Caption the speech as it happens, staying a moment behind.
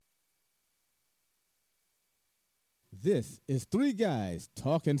This is Three Guys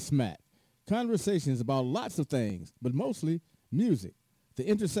Talking Smack. Conversations about lots of things, but mostly music. The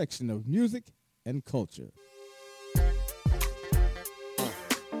intersection of music and culture.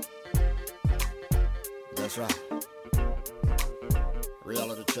 That's right.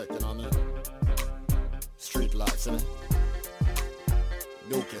 Reality check, you know what I mean? Street lights, innit?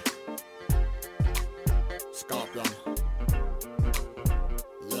 Dookie. Scorpion.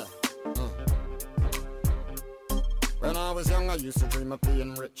 Yeah. When I was young, I used to dream of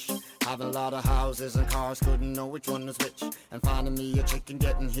being rich. Having a lot of houses and cars, couldn't know which one was which. And finding me a chick and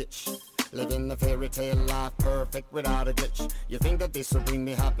getting hitched. Living the fairy tale life, perfect without a glitch. You think that this will bring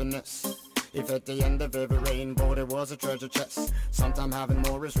me happiness? If at the end of every rainbow there was a treasure chest. Sometimes having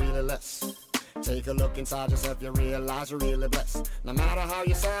more is really less. Take a look inside yourself, you realize you're really blessed. No matter how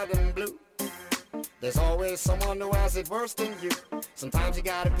you're sad and blue, there's always someone who has it worse than you. Sometimes you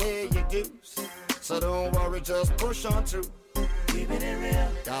gotta pay your dues. So don't worry, just push on through. Keeping it real.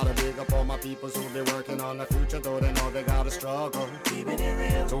 Gotta big up all my peoples who be working on the future, though they know they gotta struggle. Keeping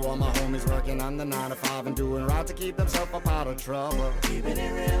it real. To all my homies working on the 9 to 5 and doing right to keep themselves up out of trouble. Keeping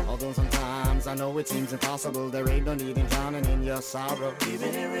it real. Although sometimes I know it seems impossible, there ain't no need in drowning in your sorrow.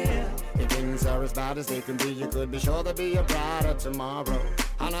 Keeping it real. If things are as bad as they can be, you could be sure there'll be a brighter tomorrow.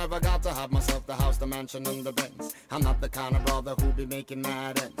 I never got to have myself the house, the mansion, and the Benz. I'm not the kind of brother who be making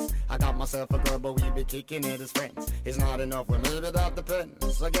mad ends. I got myself a girl, but we be kicking it as friends. It's not enough, well maybe that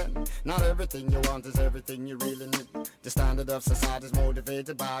depends. Again, not everything you want is everything you really need. The standard of society is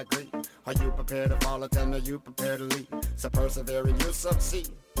motivated by greed. Are you prepared to follow? Tell me, you prepared to lead. So persevere and you'll succeed.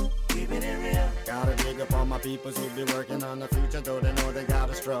 Keeping it real. Gotta dig up all my peoples who be working on the future, though they know they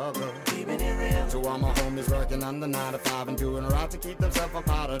gotta struggle. Keeping it real. To all my homies working on the 9 to 5 and doing right to keep themselves up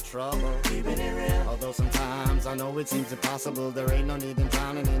out of trouble. Keeping it real. Although sometimes I know it seems impossible, there ain't no need in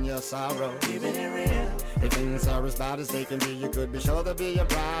drowning in your sorrow. Keeping it real. If things are as bad as they can be, you could be sure there'll be a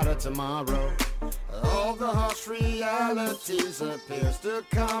brighter tomorrow. All the harsh realities appears to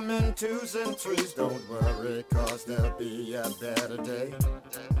come in 2s and 3s. Don't worry, cause there'll be a better day.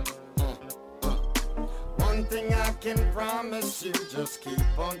 One thing I can promise you, just keep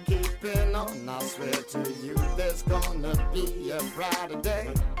on keeping on. I swear to you, there's gonna be a brighter day.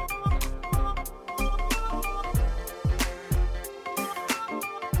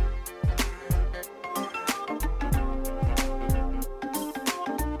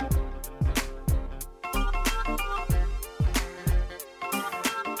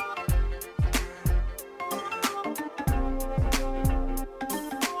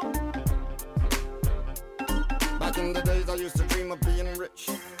 In the days I used to dream of being rich,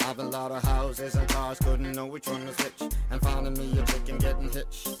 having a lot of houses and cars, couldn't know which one was which. And finding me a chick and getting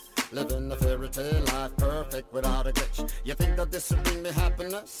hitched. Living the fairy tale life, perfect without a glitch. You think that this would bring me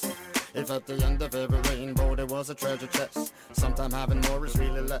happiness? If at the end of every rainbow there was a treasure chest. Sometimes having more is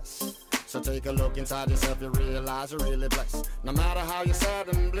really less. So take a look inside yourself, you realize you're really blessed. No matter how you're sad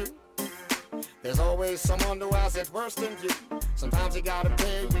and blue, there's always someone who has it worse than you. Sometimes you gotta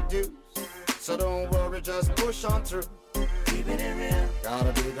pay your dues. So don't worry, just push on through. Keeping it real.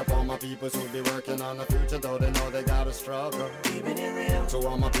 Gotta big up all my peoples who be working on the future, though they know they gotta struggle. Keeping it real. To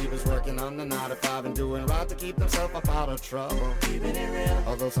all my peoples working on the 9 to 5 and doing right to keep themselves up out of trouble. Keeping it real.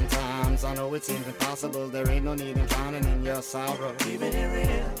 Although sometimes I know it seems impossible, there ain't no need in drowning in your sorrow. Keeping it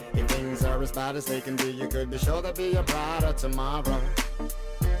real. If things are as bad as they can be, you could be sure there'll be a brighter tomorrow.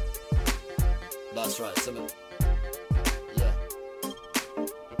 That's right, Simon.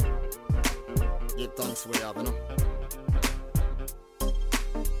 Give thanks we have, you know.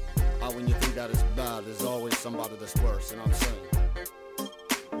 And when you think that is bad, there's always somebody that's worse, you know what I'm saying?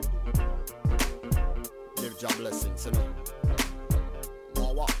 Give job blessings, you know.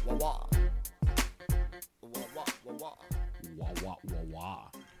 Wah wah wah wah. Wah wah wah wah. Wah wah wah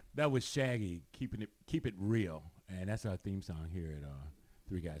wah. That was Shaggy, keep it real, and that's our theme song here at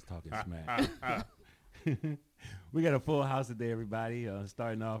Three Guys Talking Smack. We got a full house today, everybody.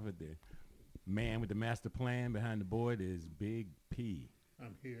 Starting off with the man with the master plan behind the board is Big P.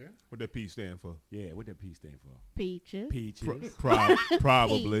 I'm here. What that P stand for? Yeah, what that P stand for? Peaches. Peaches.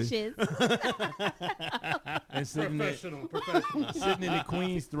 Probably. Peaches. And sitting Professional. sitting in the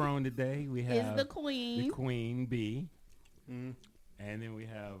Queen's throne today, we have Is the Queen. the Queen B. And then we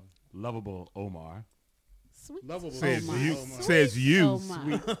have lovable Omar. Sweet. Lovable. Says Omar. you. Omar. Says you. Omar.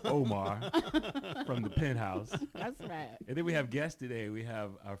 Sweet Omar from the penthouse. That's right. And then we have guests today. We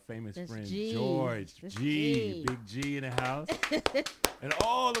have our famous That's friend G. George That's G. G. Big G in the house. And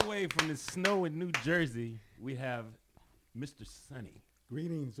all the way from the snow in New Jersey, we have Mr. Sonny.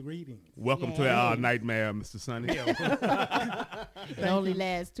 Greetings. Welcome to our nightmare, Mr. Sonny. It only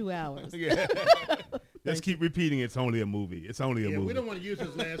lasts 2 hours. Yeah. Let's keep repeating. It's only a movie. It's only a movie. We don't want to use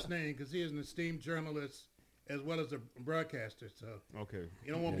his last name because he is an esteemed journalist as well as a broadcaster. So Okay.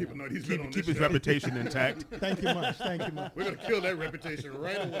 you don't want people to know he's been on Keep this his show. reputation intact. Thank you much. Thank you much. We're going to kill that reputation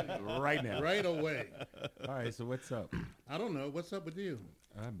right away. Right now. Right away. All right, so what's up? I don't know. What's up with you?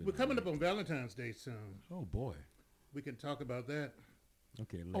 I've been We're coming up on Valentine's Day soon. Oh, boy. We can talk about that.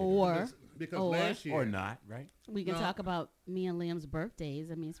 Okay, later. Or Because Or- last year. Or not, right? we can No. talk about me and Liam's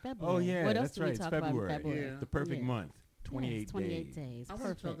birthdays. I mean, it's February. Oh, yeah, What else that's do right. we It's talk February. about in February? Yeah. The perfect Yeah. month. 28 Yes, 28 days. days. I want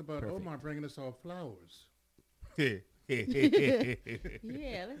Perfect. to talk about Perfect. Omar bringing us all flowers. Yeah,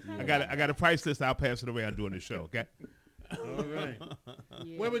 let's talk I got a price list. I'll pass it around during the show. Okay. All right.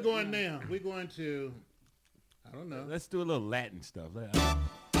 Yeah. Where we going now? We're going to, I don't know. Let's do a little Latin stuff. Yeah.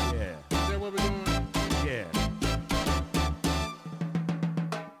 Is that where we're going? Yeah.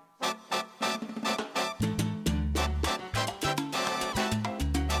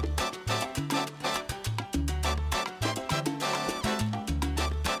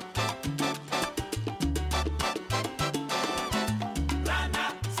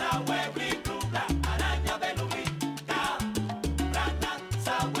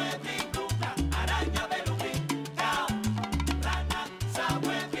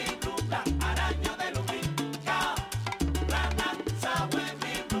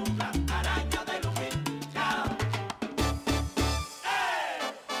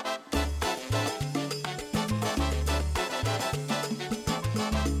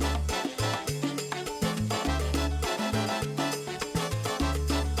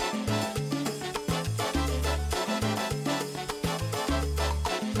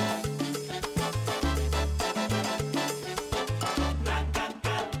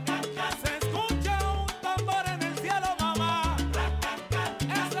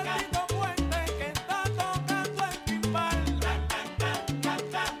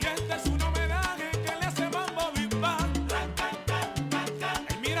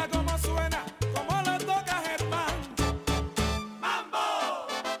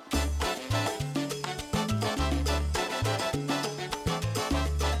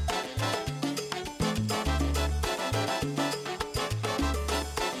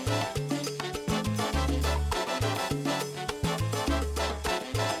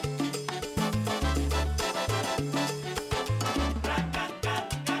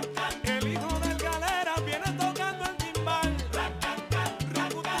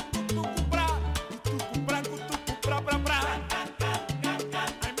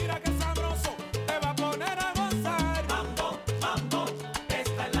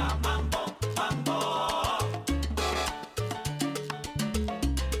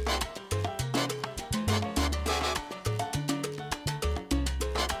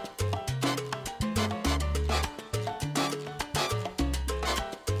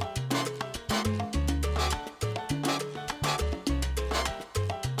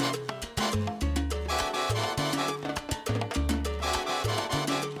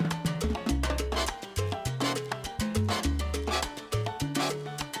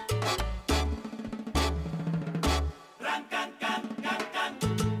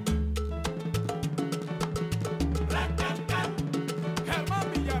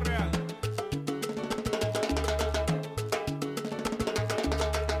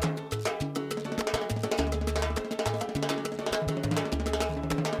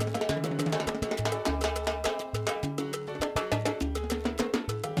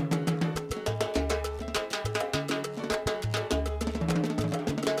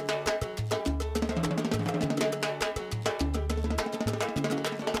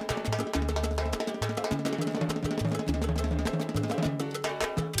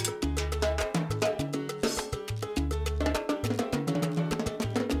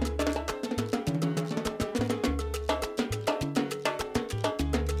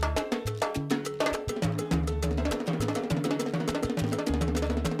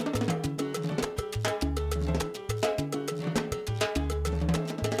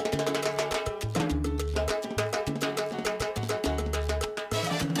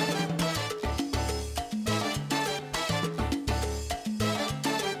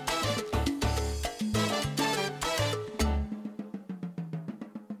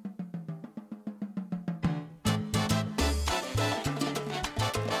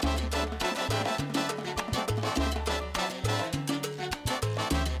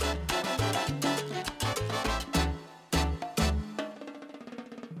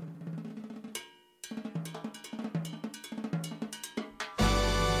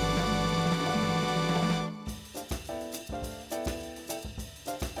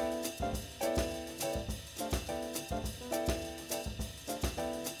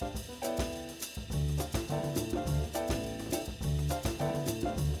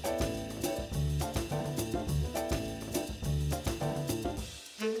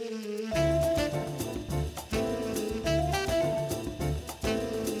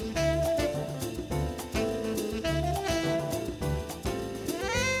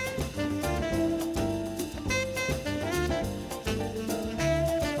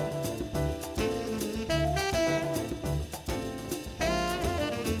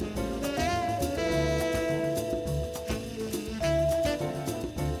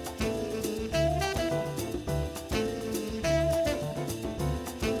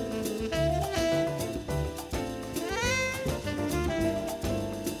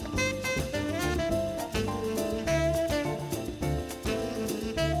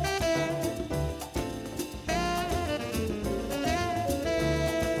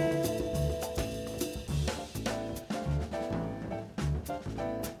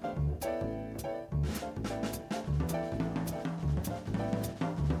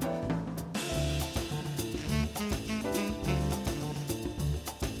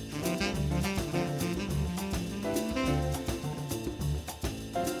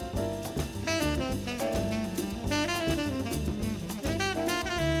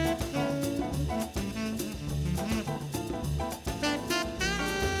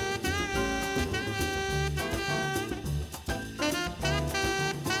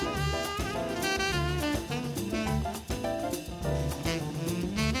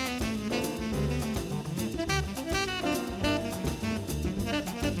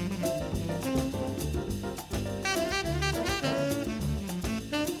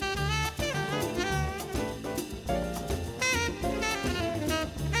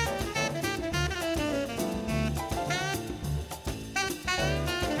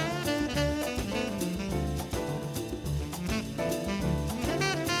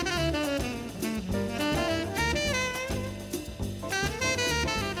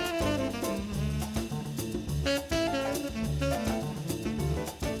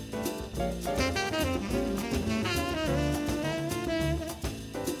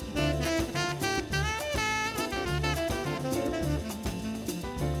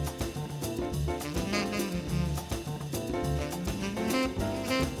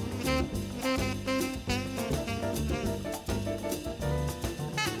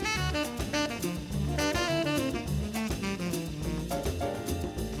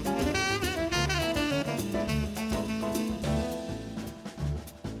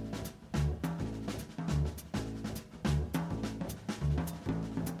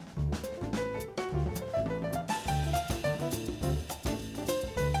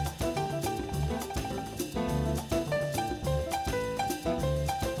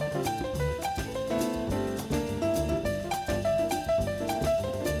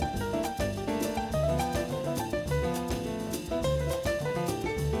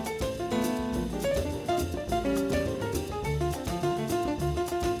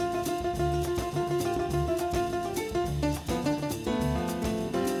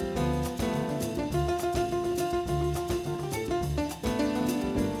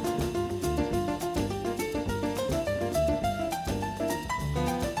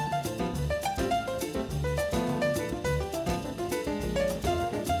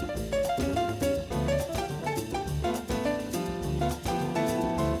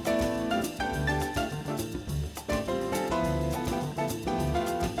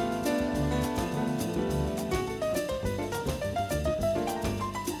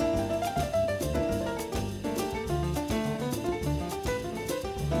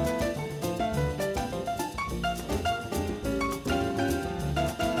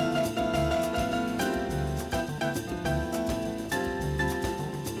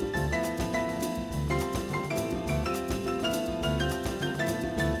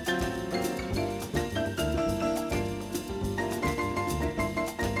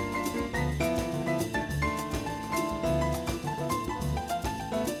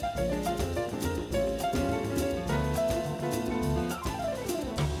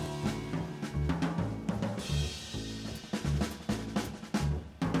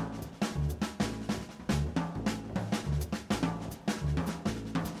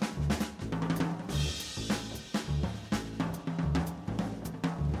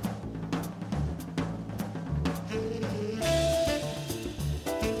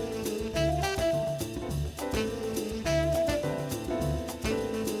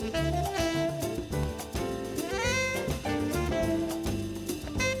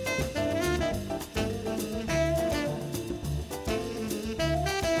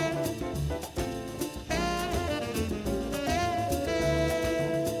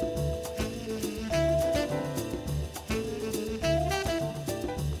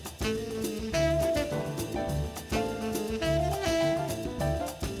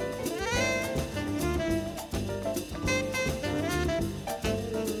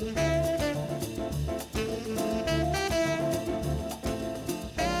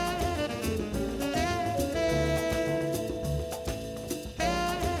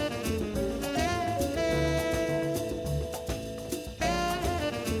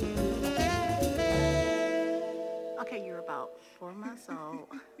 So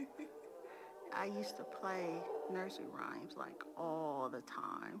I used to play nursery rhymes like all the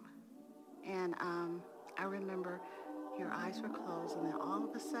time. And I remember your eyes were closed and then all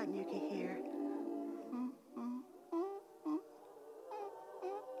of a sudden you could hear,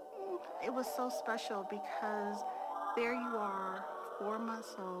 it was so special because there you are, 4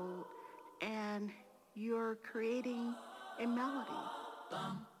 months old, and you're creating a melody.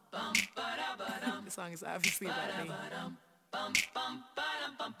 The song is obviously about me.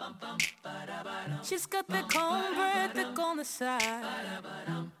 She's got the cornbread thick on the side.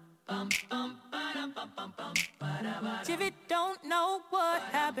 Jivy don't know what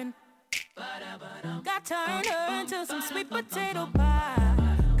happened. God turned her into some sweet potato pie.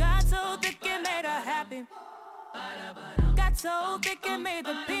 Got so thick it made her happy. Got so thick it made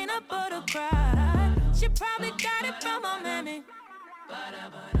the peanut butter cry. She probably got it from her mammy.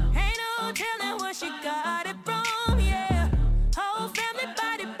 Ain't no telling where she got it from, yeah. Whole family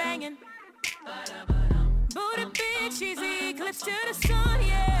body banging. Booty big, she's the eclipse to the sun,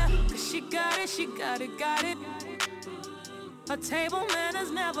 yeah. 'Cause she got it, she got it, got it. Her table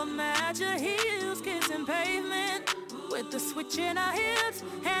manners never match her heels, kissing pavement with the switch in her hips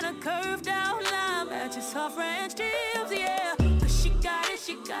and a curved outline matches her French tips, yeah. 'Cause she got it,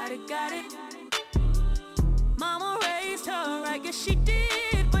 she got it, got it. Mama raised her right, yes she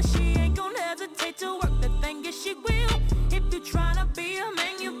did, but she ain't gon' hesitate to work the thing, yes she will. If you tryna be a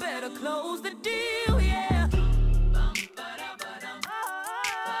man, you better close the deal, yeah.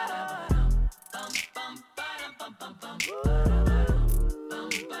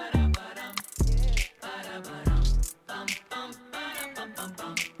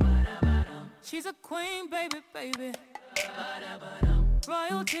 She's a queen, baby, baby.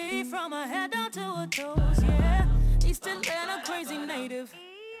 Royalty from her head down to her toes, yeah. East Atlanta crazy native.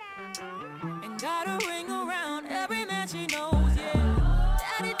 And got a ring around every man she knows, yeah.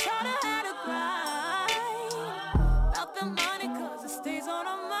 Daddy taught her how to grind. About the money cause it stays on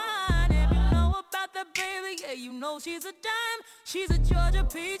her mind. If you know about that baby, yeah, you know she's a dime. She's a Georgia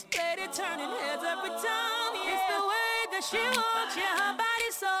peach lady turning heads every time, yeah. It's the way that she walks, yeah, her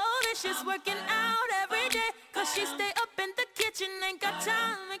body's so that she's working out every day. Cause she stay up in the kitchen, ain't got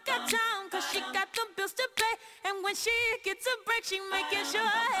time, cause she got the bills to pay. And when she gets a break, she making sure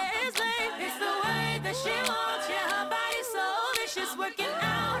her hair is laid. It's the way that she walks, yeah, her body's so that she's working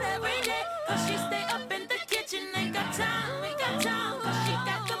out every day. Cause she stay up in the kitchen, ain't got time, cause she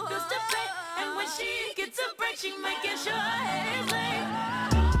got the bills to pay. And when she gets a break, she making sure her hair is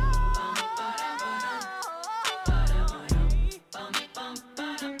laid.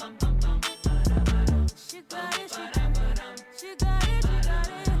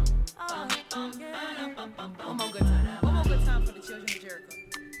 One more good time for the children of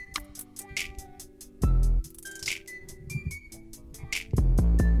Jericho.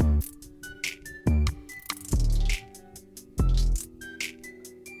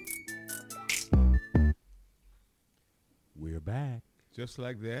 We're back. Just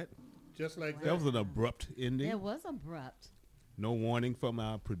like that. Just like That that. was an abrupt ending. It was abrupt. No warning from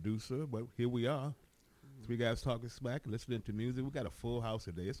our producer, but here we are. 3 guys talking smack, listening to music. We got a full house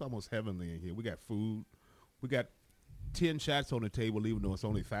today. It's almost heavenly in here. We got food. We got 10 shots on the table, even though it's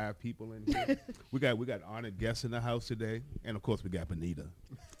only 5 people in here. we got honored guests in the house today, and of course we got Benita.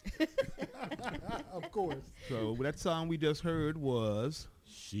 Of course. So that song we just heard was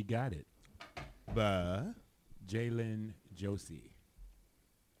She Got It. by Jalen Josie.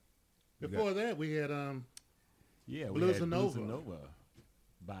 Before that, we had Yeah, Blues we had and Blues Nova. and Nova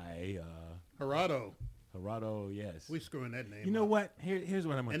by Gerardo. Gerardo, yes. We screwing that name You know up. what? Here's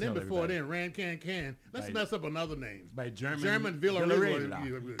what I'm going And to tell then before everybody. then, Ran Can. Let's By- mess up another name. By German Villarreal.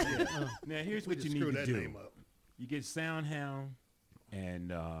 Villarreal. Now, here's We what just you need screwed to that do. name up. You get SoundHound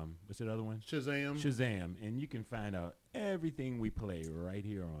and what's that other one? Shazam. Shazam. And you can find out everything we play right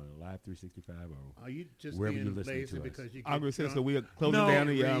here on Live 365 or Are you just wherever you're being listening lazy to us. because you I'm going get to say, drunk? so we are closing No. down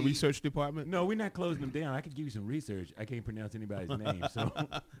the Read. research department? No, we're not closing them down. I could give you some research. I can't pronounce anybody's name. So,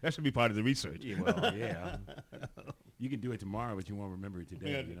 That should be part of the research. yeah, well, yeah. You can do it tomorrow, but you won't remember it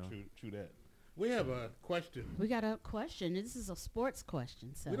today, you know? True that. We have a question. We got a question. This is a sports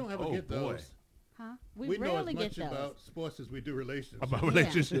question. So. We don't ever Oh, get boy. those. Huh? We know as rarely much get those. about sports as we do relationships. About Yeah.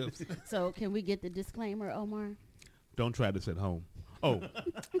 relationships. So can we get the disclaimer, Omar? Don't try this at home. Oh,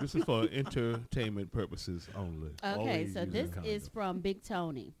 this is for entertainment purposes only. Okay, Always so use a this condom. is from Big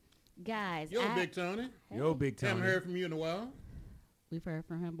Tony. Guys, Yo, Big Tony. Yo, Big Tony. Haven't heard from you in a while. we've heard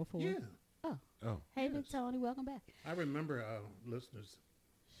from him before. Yeah. Oh, Hey, Big Tony, welcome back. I remember our listeners.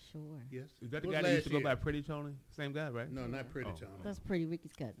 sure. Yes. Is that It the was guy that used to last go by year. Pretty Tony? Same guy, right? No, not Pretty Oh. Tony. That's Pretty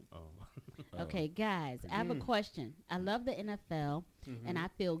Ricky's cousin. Oh. Okay, guys, I have a question. I love the NFL, and I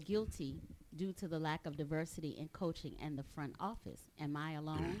feel guilty due to the lack of diversity in coaching and the front office. Am I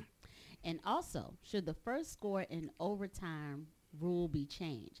alone? And also, should the first score in overtime rule be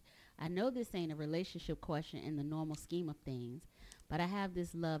changed? I know this ain't a relationship question in the normal scheme of things, but I have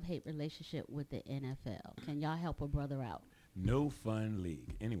this love-hate relationship with the NFL. Can y'all help a brother out? No fun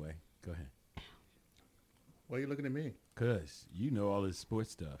league. Anyway, go ahead. Why are you looking at me? Cause you know all this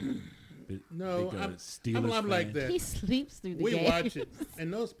sports stuff. No, Big, I'm Steelers like fan. that. He sleeps through the We game. watch it,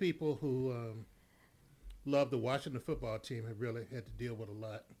 and those people who love the Washington football team have really had to deal with a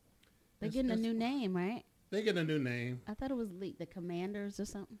lot. They're It's- getting a it's- new name, right? They get a new name, I thought it was the Commanders or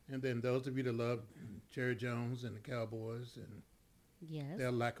something. and then those of you that love Jerry Jones and the Cowboys and Yes.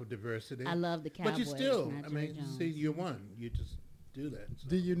 their lack of diversity. I love the Cowboys. But you still, not I Jerry mean, Jones. see, you won. You just do that. So.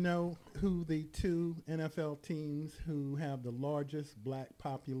 Do you know who the two NFL teams who have the largest black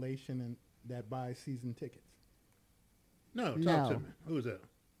population and that buy season tickets? No, talk No. to me. Who's that?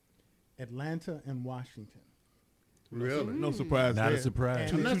 Atlanta and Washington. Really? No surprise Not there. a surprise.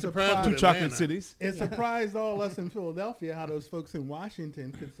 And I'm not it's surprised Two with chocolate Atlanta. cities. It surprised all us in Philadelphia how those folks in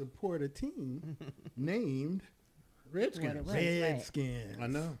Washington could support a team named Redskins. Right, right. Redskins. I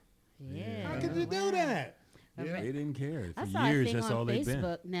know. Yeah. How could you do that? Yeah. They didn't care. I For saw years, a thing that's on all they've been.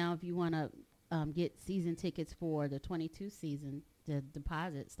 Facebook. Now, if you want to get season tickets for the 22 season, the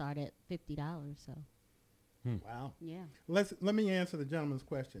deposit start at $50. So, Wow. yeah. Let me answer the gentleman's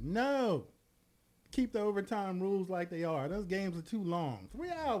question. No. Keep the overtime rules like they are. Those games are too long. 3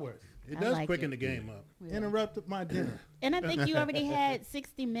 hours. It I does like quicken it. the game up. Yeah. Interrupted my dinner. And I think you already had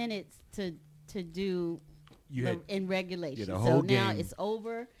 60 minutes to do You had in regulation. the So whole now game. it's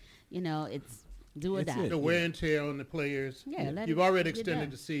over. You know, it's do or That's die. it. The wear and tear on the players. Yeah, let You've it already get extended done.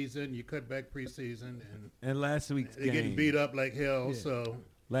 the season. You cut back preseason, and last week's they're game. getting beat up like hell. So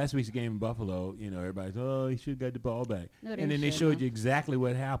Last week's game in Buffalo, you know, everybody's, oh, he should have got the ball back. No, they and then they shouldn't showed have. you exactly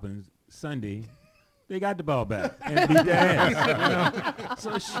what happens Sunday. They got the ball back and beat their ass. You know?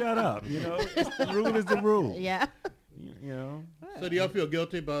 So shut up. You know, the rule is the rule. Yeah. You know, So do y'all feel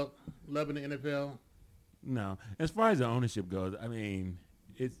guilty about loving the NFL? no. As far as the ownership goes, I mean,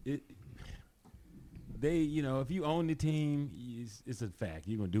 they, you know, if you own the team, it's a fact.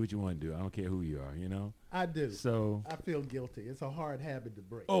 You're gonna do what you want to do. I don't care who you are. You know. I do. So. I feel guilty. It's a hard habit to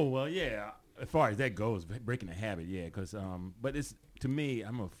break. Oh well, yeah. As far as that goes, breaking a habit, yeah. Because but it's to me,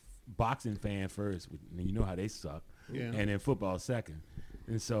 I'm a boxing fan first. And you know how they suck, Yeah. and then football second,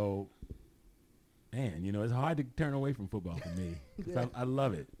 and so, man, you know, it's hard to turn away from football for me. 'Cause I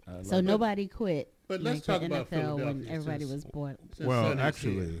love it. I love So it. nobody quit. But let's like talk the about NFL when Philadelphia everybody since- was born. Since Well, Sonny's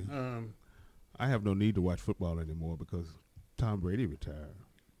actually, here. I have no need to watch football anymore because Tom Brady retired.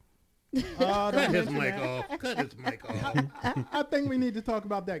 Don't cut his mention mic that. off. Cut his mic off. I think we need to talk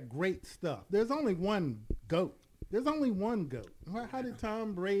about that great stuff. There's only one GOAT. There's only one GOAT. How did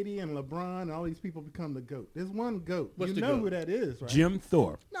Tom Brady and LeBron and all these people become the GOAT? There's one GOAT. What's you the know GOAT? who that is, right? Jim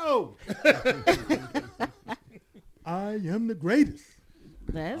Thorpe. No. I am the greatest.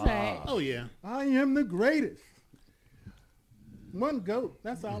 That's right. Oh yeah, I am the greatest. One GOAT.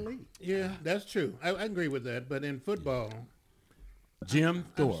 That's Ali. yeah, that's true. I agree with that. But in football, Jim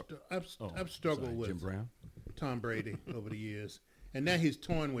Thorpe. I've Oh, struggled sorry, with Jim Brown. Tom Brady over the years, and now he's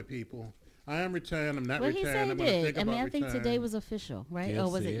toying with people. I am retired. I'm not Well, he retired. said I'm he going to did. think I about mean, I think retiring. today was official, right? Gail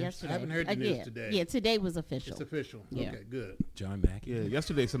Or was it Sayers? yesterday? I haven't heard the news yeah. today. Yeah, today was official. It's official. Yeah. Okay, good. John Mackey. Yeah,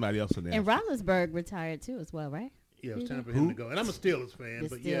 yesterday somebody else announced. And Roethlisberger retired too, as well, right? Yeah, it's time for Who? him to go. And I'm a Steelers fan, The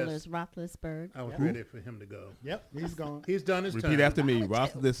but Steelers, yes, Roethlisberger. I was ready for him to go. Yep, he's gone. He's done his Repeat time. after me,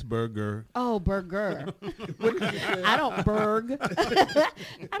 Roethlisberger. Oh, Burger. I don't Berg.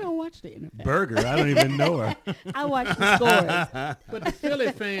 I don't watch the NFL. Burger. I don't even know her. I watch the scores. But the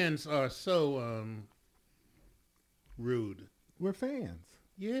Philly fans are so rude. We're fans.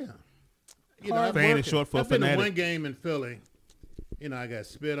 Yeah. Hard Fan is working. short for I've been to fanatic. one game in Philly. You know, I got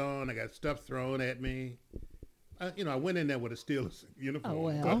spit on. I got stuff thrown at me. I went in there with a Steelers uniform. Oh,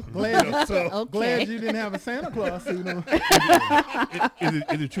 well. Glad, So Okay. glad you didn't have a Santa Claus suit on.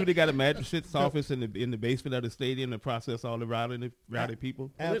 Is it true they got a magistrate's office in the basement of the stadium to process all the rowdy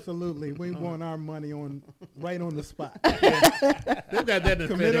people? Absolutely. We want our money right on the spot. they've got that in the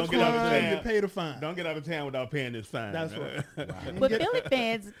Commit a Don't get out of crime, town. you pay the fine. Don't get out of town without paying this fine. That's right. But Philly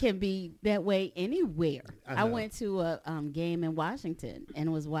fans can be that way anywhere. I I know. went to a game in Washington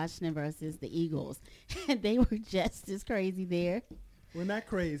and was Washington versus the Eagles, and they were just as crazy there. We're not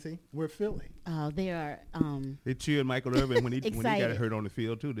crazy. We're Philly. They are. They cheered Michael Irvin when he got Excited. hurt on the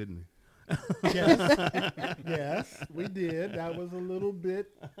field too, didn't Yes, we did. That was a little bit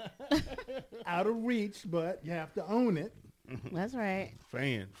out of reach, but you have to own it. That's right.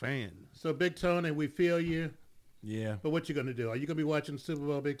 Fan. So Big Tony, we feel you. Yeah. But what you gonna do? Are you gonna be watching the Super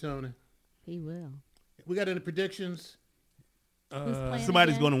Bowl, Big Tony? He will. We got any predictions? Who's playing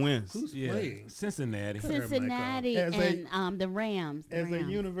Somebody's again? going to win. Who's Yeah. playing? Cincinnati. Cincinnati As a- and the Rams. The As a Rams.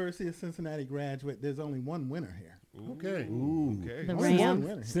 University of Cincinnati graduate, there's only one winner here. Okay. Okay. The Only one Rams.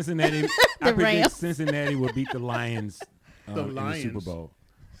 winner. Cincinnati. I The predict Rams. Cincinnati will beat the Lions in the Super Lions. Bowl.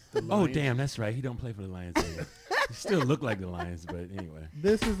 The Oh, Lions. damn, that's right. He don't play for the Lions. Either. He still look like the Lions, but anyway.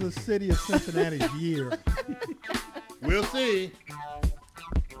 This is the city of Cincinnati's year. We'll see.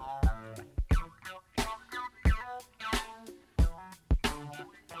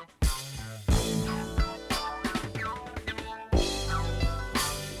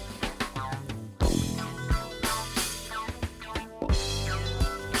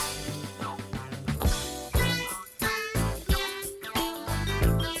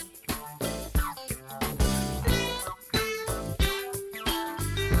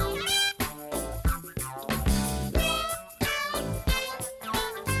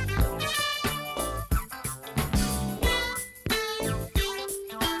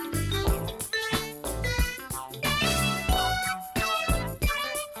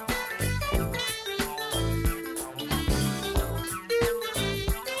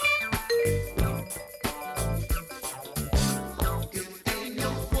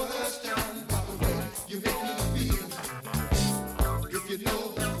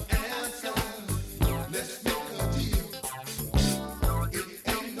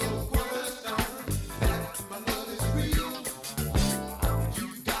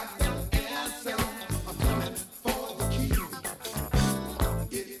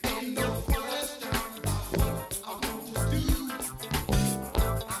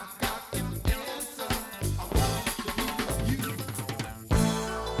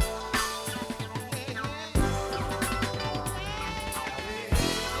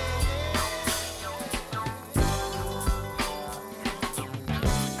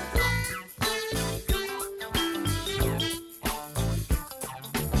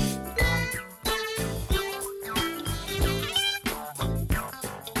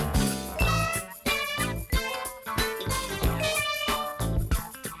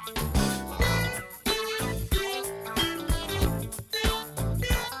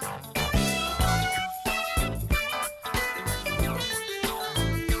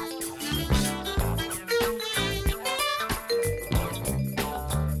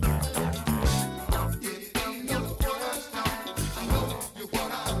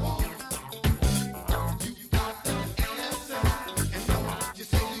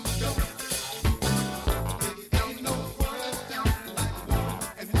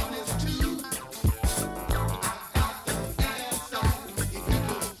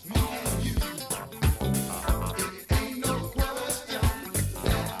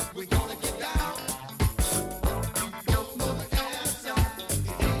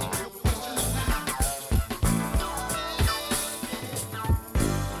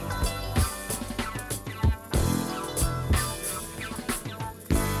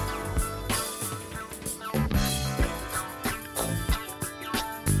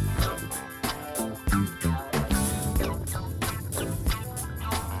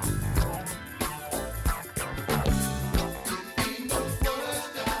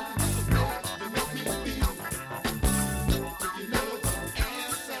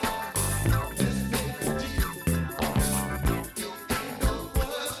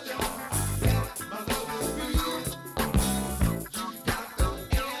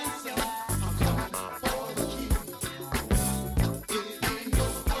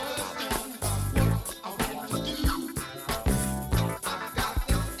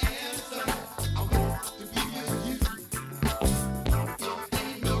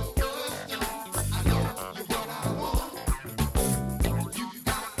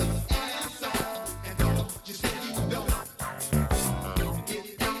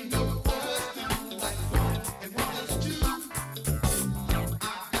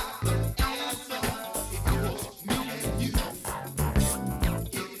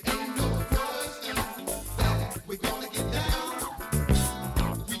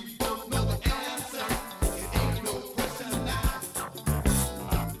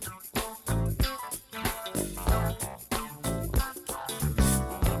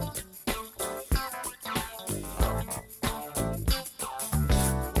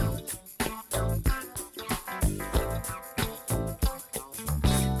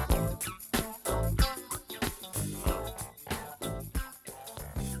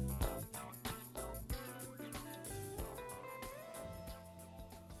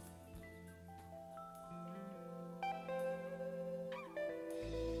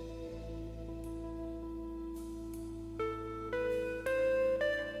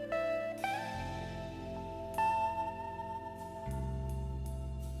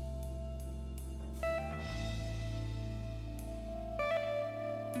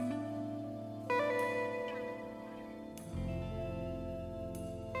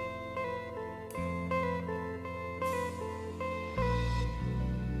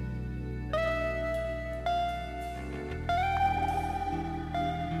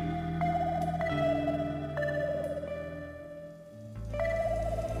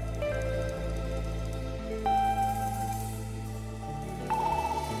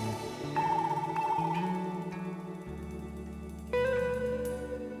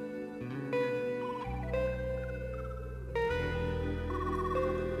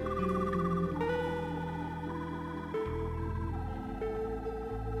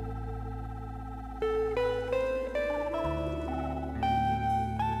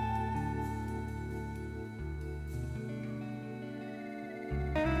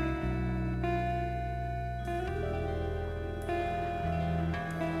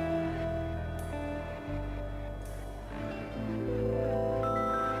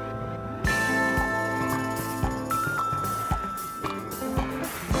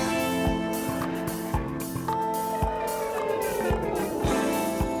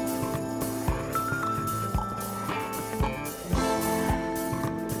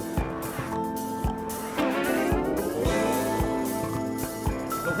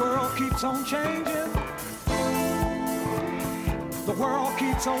 keeps on changing. The world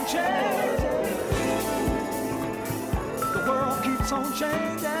keeps on changing. The world keeps on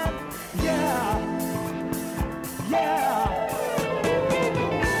changing. Yeah. Yeah.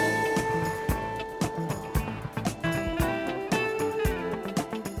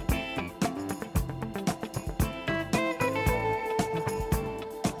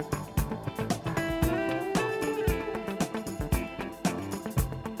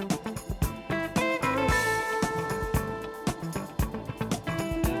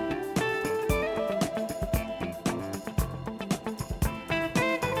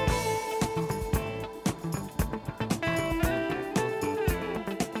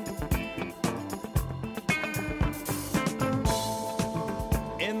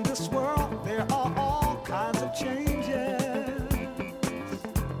 In this world, there are all kinds of changes.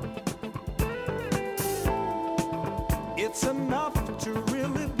 It's enough to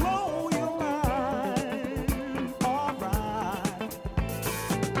really blow your mind. All right.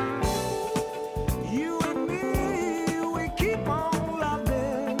 You and me, we keep on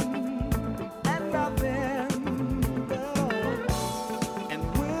loving and loving, girl. And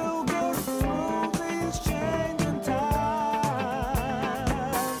we'll get through these changing times.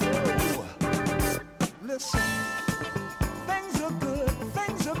 Listen, things are good,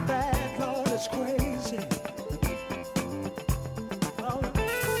 things are bad, Lord, it's crazy.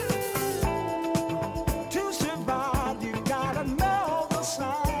 To survive, you gotta know the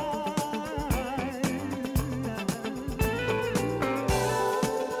signs.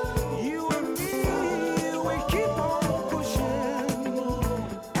 You and me, we keep on pushing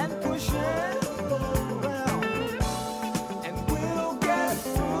and pushing, well, and we'll get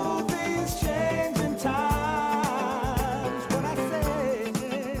through these changing times. What I say,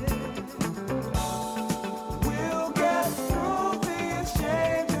 we'll get through these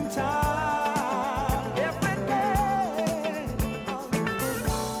changing times every day.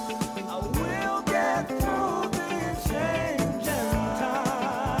 We'll get through these changing times.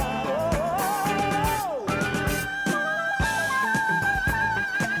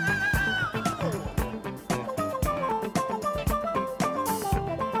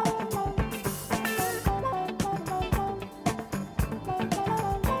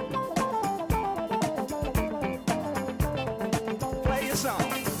 Play your song.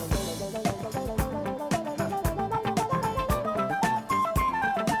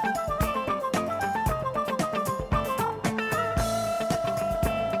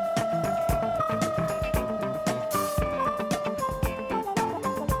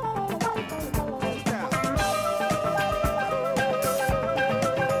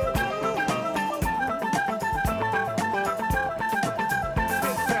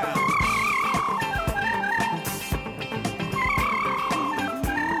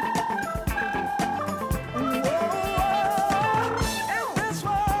 In this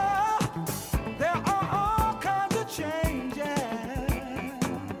world, there are all kinds of changes.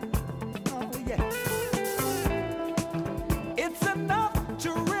 Oh yeah, it's enough to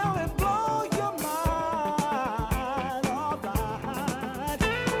really blow your mind. All right,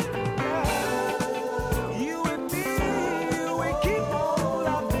 yeah. You and me, we keep on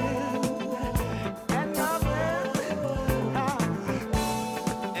loving and loving.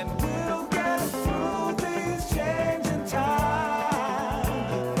 And we'll get through these changing times.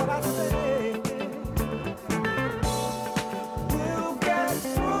 What I say, we'll get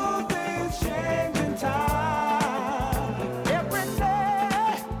through these changing times every day.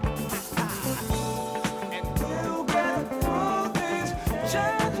 And we'll get through these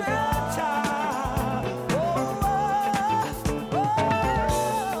changing times.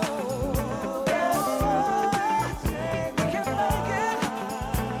 We can make it.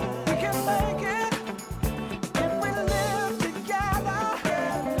 We can make it if we live together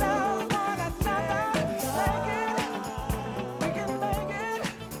and love one another. Make it. We can make it.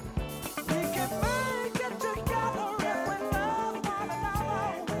 We can make it together if we love one another.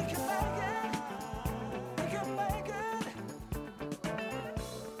 We can make it. We can make it.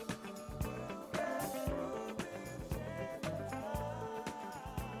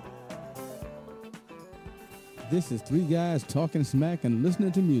 This is three guys talking smack and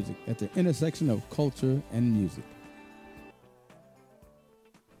listening to music at the intersection of culture and music.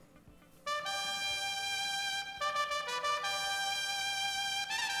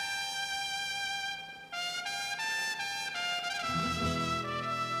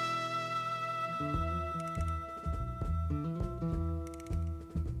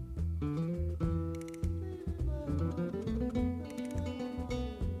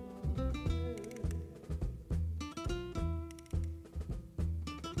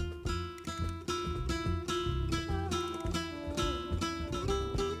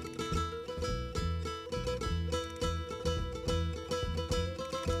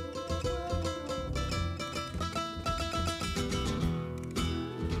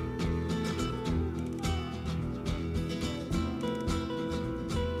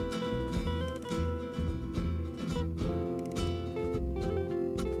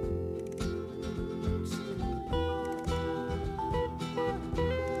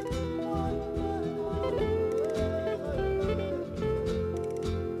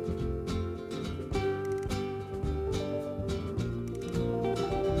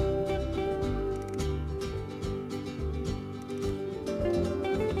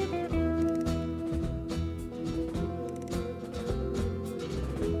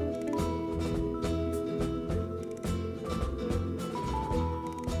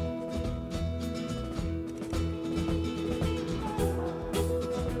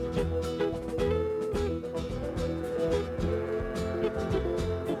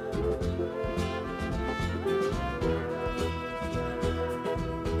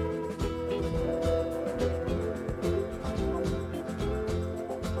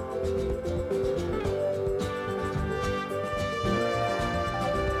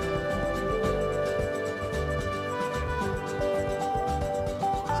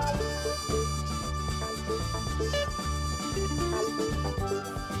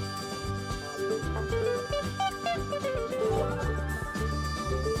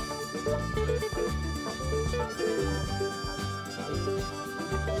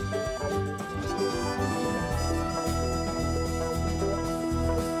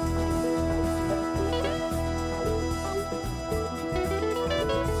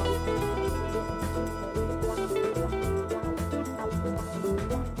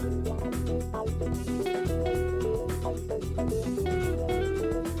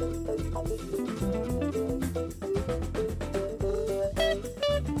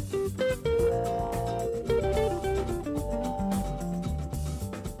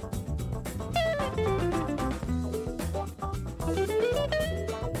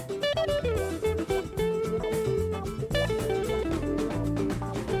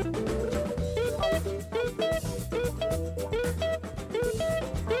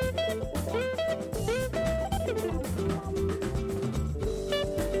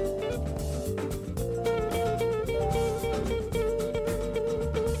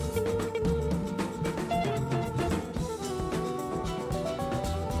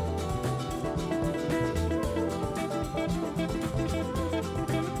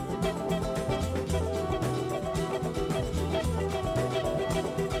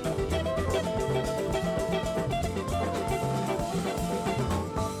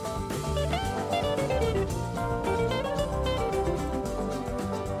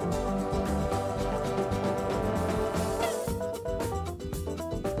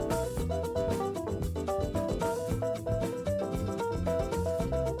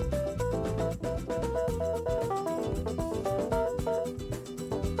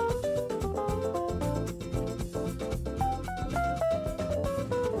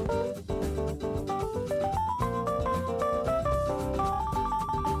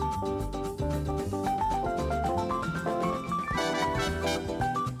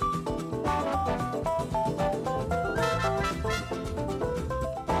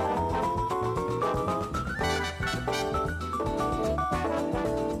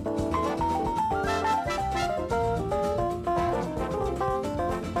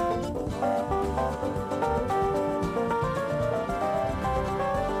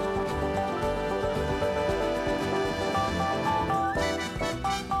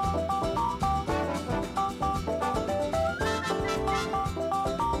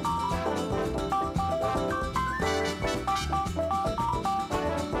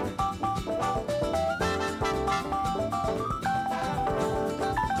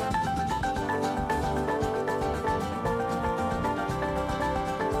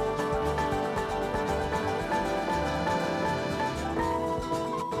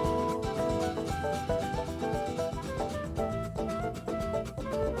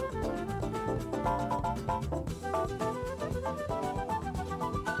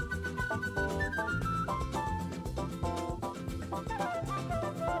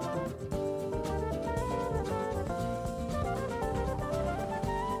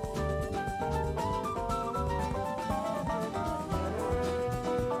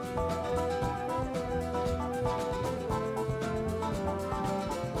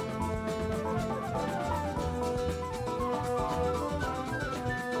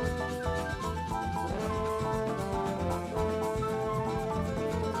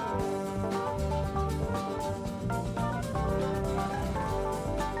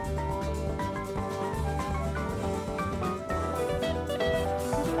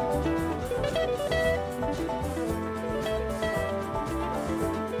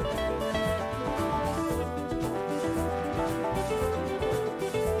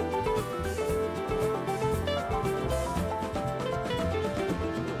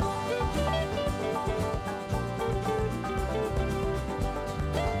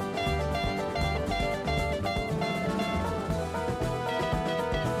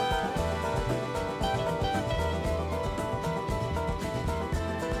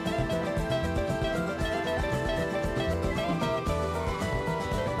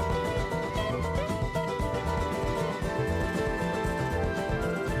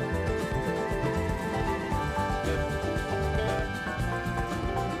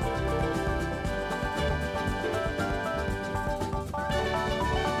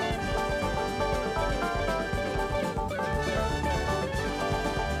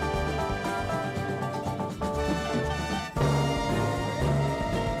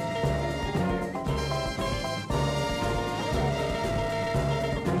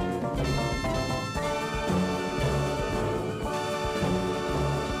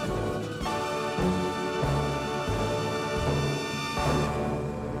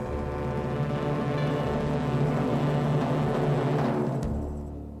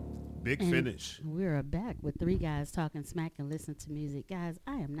 Big And finish. We're back with three guys talking smack and listen to music. Guys,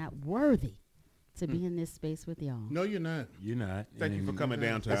 I am not worthy to be in this space with y'all. No, you're not. You're not. Thank you for coming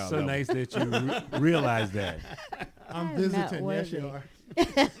down to It's our so level. nice that you realize that. I'm I am not visiting. Yes, worthy. you are.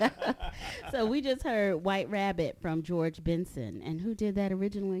 So we just heard White Rabbit from George Benson. And who did that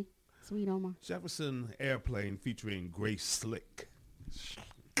originally? Sweet Omar. Jefferson Airplane featuring Grace Slick.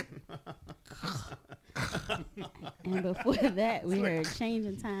 And before that, we heard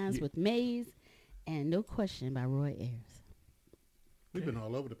Changing Times with Maze and No Question by Roy Ayers. We've been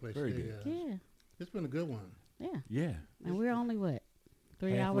all over the place Very today. good. Yeah, It's been a good one. yeah. Yeah. And we're only, what,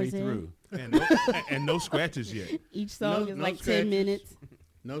 3 Halfway hours in? through. And no scratches yet. Each song No- is no like 10 scratches. minutes.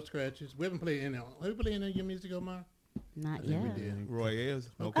 No scratches. We haven't played any. Have we played any of your music, Omar? Not I think yet. we did. Roy Ayers.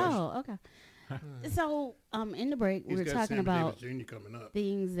 No question. Oh, okay. So, in the break, we He's were got talking Sammy about Davis Jr. coming up.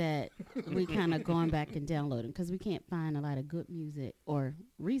 things that we kind of going back and downloading because we can't find a lot of good music or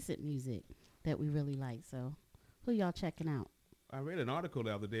recent music that we really like. So, who y'all checking out? I read an article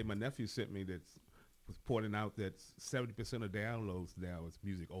the other day my nephew sent me that was pointing out that 70% of downloads now is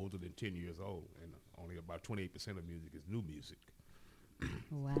music older than 10 years old, and only about 28% of music is new music.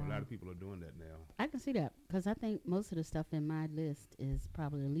 Wow. So a lot of people are doing that now. I can see that because I think most of the stuff in my list is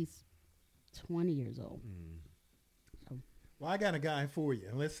probably at least 20 years old. Well, I got a guy for you,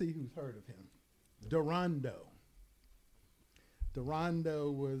 and let's see who's heard of him. Durando.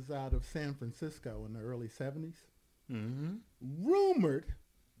 Durando was out of San Francisco in the early 70s. Mm-hmm. Rumored,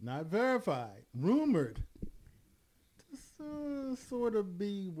 not verified, rumored to sort of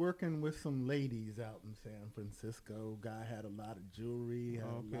be working with some ladies out in San Francisco. Guy had a lot of jewelry, had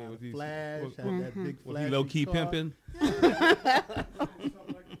Okay, a lot was of he- flash, was- had that big Was flash. he low-key pimping?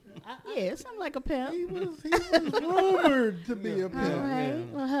 Yeah, something like a pimp. He was rumored to be a All pimp. right.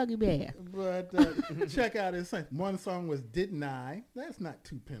 Well, Huggy Bear. But check out his song. One song was Didn't I? That's not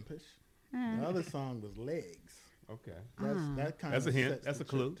too pimpish. The other song was Legs. Okay. That kind That's of a hint. sets That's the a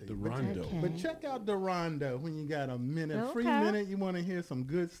clue. trip to you. Rondo. Okay. But check out Durando when you got a minute, free Okay. minute. You want to hear some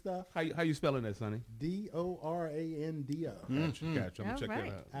good stuff? How you spelling that, Sonny? Dorando. Gotcha. I'm gonna check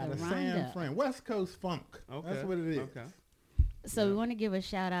right. that out. Out of Durando. San Fran. West Coast Funk. Okay. That's what it is. Okay. So we want to give a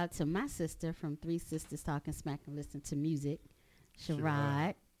shout out to my sister from Three Sisters Talking Smack and Listen to Music,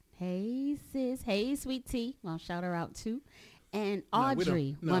 Sherrod. Hey, sis. Hey, Sweet Tea. Well, shout her out, too. And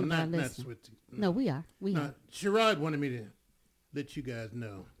Audrey, No, one of our not listeners. Sweet. No, we are. We No, are. Sherrod wanted me to let you guys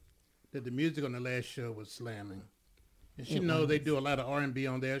know that the music on the last show was slamming. And she It knows they was. do a lot of R&B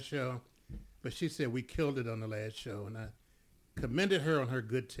on their show, but she said we killed it on the last show, and I commended her on her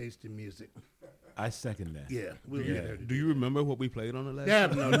good taste in music. I second that. Yeah, we'll Yeah. get her to Do you remember what we played on the last? They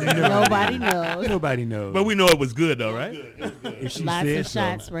have no damn Nobody knows. Nobody knows. But we know it was good, though, right? if she Lots said of so,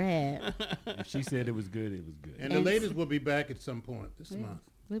 shots were had. if she said it was good, it was good. And the And- ladies will be back at some point this month.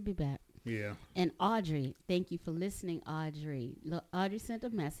 We'll be back. Yeah. And Audrey, thank you for listening, Audrey. Look, Audrey sent a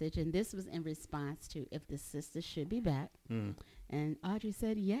message, and this was in response to if the sisters should be back. And Audrey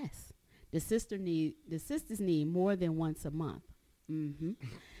said yes. The sisters need more than once a month.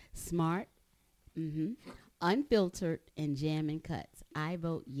 Smart, unfiltered, and jamming cuts. I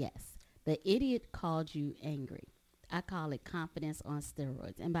vote yes. The idiot called you angry. I call it confidence on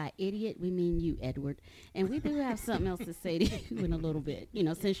steroids. And by idiot, we mean you, Edward. And we do have something else to say to you in a little bit. You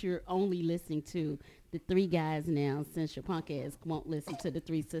know, since you're only listening to the three guys now, since your punk ass won't listen to the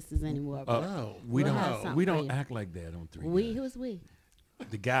Three Sisters anymore. Wow. We We'll have don't. something We for don't you. act like that on Three. We, Guys. who's we?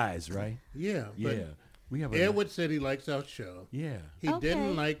 The guys, right? Yeah. Yeah. But We have. Edward said he likes our show. Yeah. He Okay.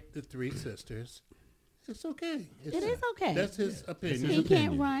 didn't like the Three Sisters. It's okay. It is okay. That's his opinion. He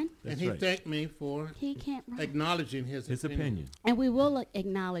can't run. That's and he right. thanked me for He can't run. acknowledging his opinion. And we will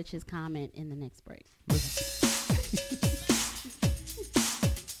acknowledge his comment in the next break.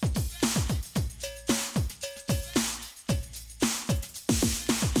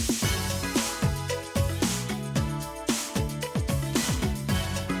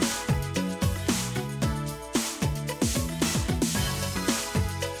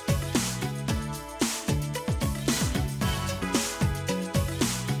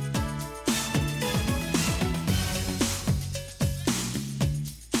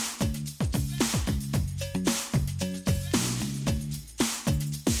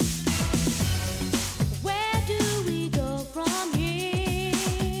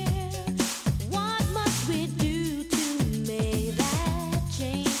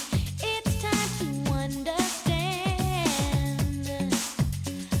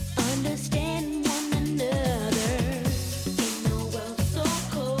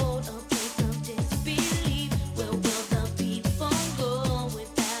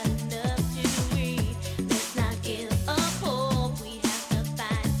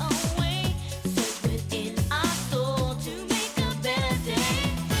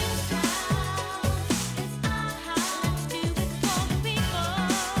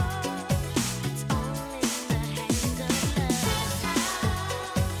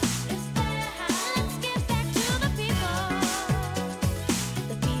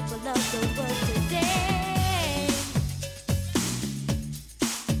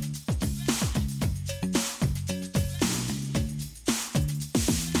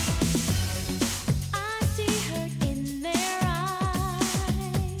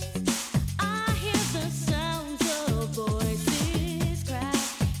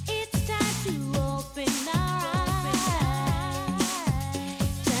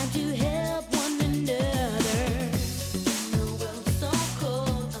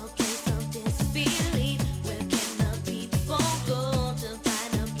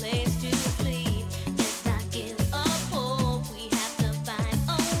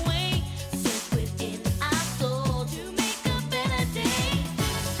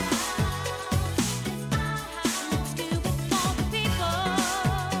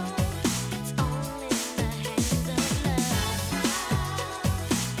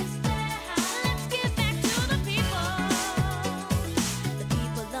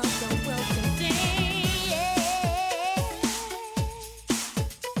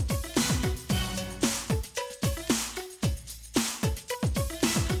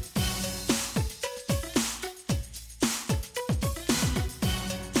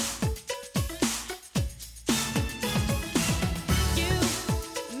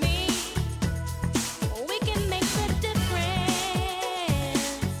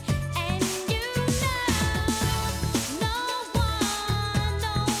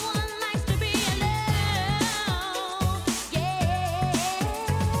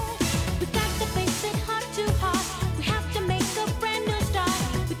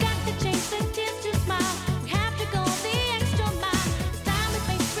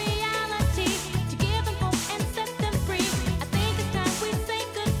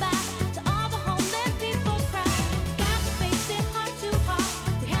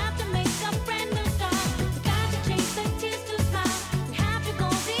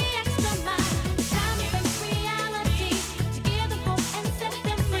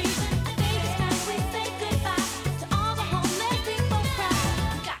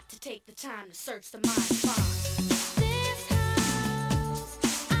 hurts the mind. Fine. This house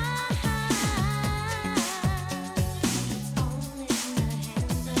I have, it's all in the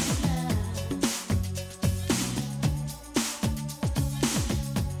hands of love.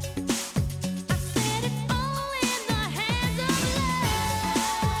 I said it's all in the hands of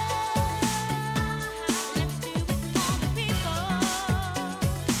love. Let's do it for the people.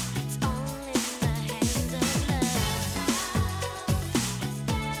 It's all in the hands of love.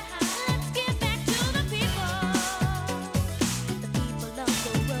 Let's give back to the people.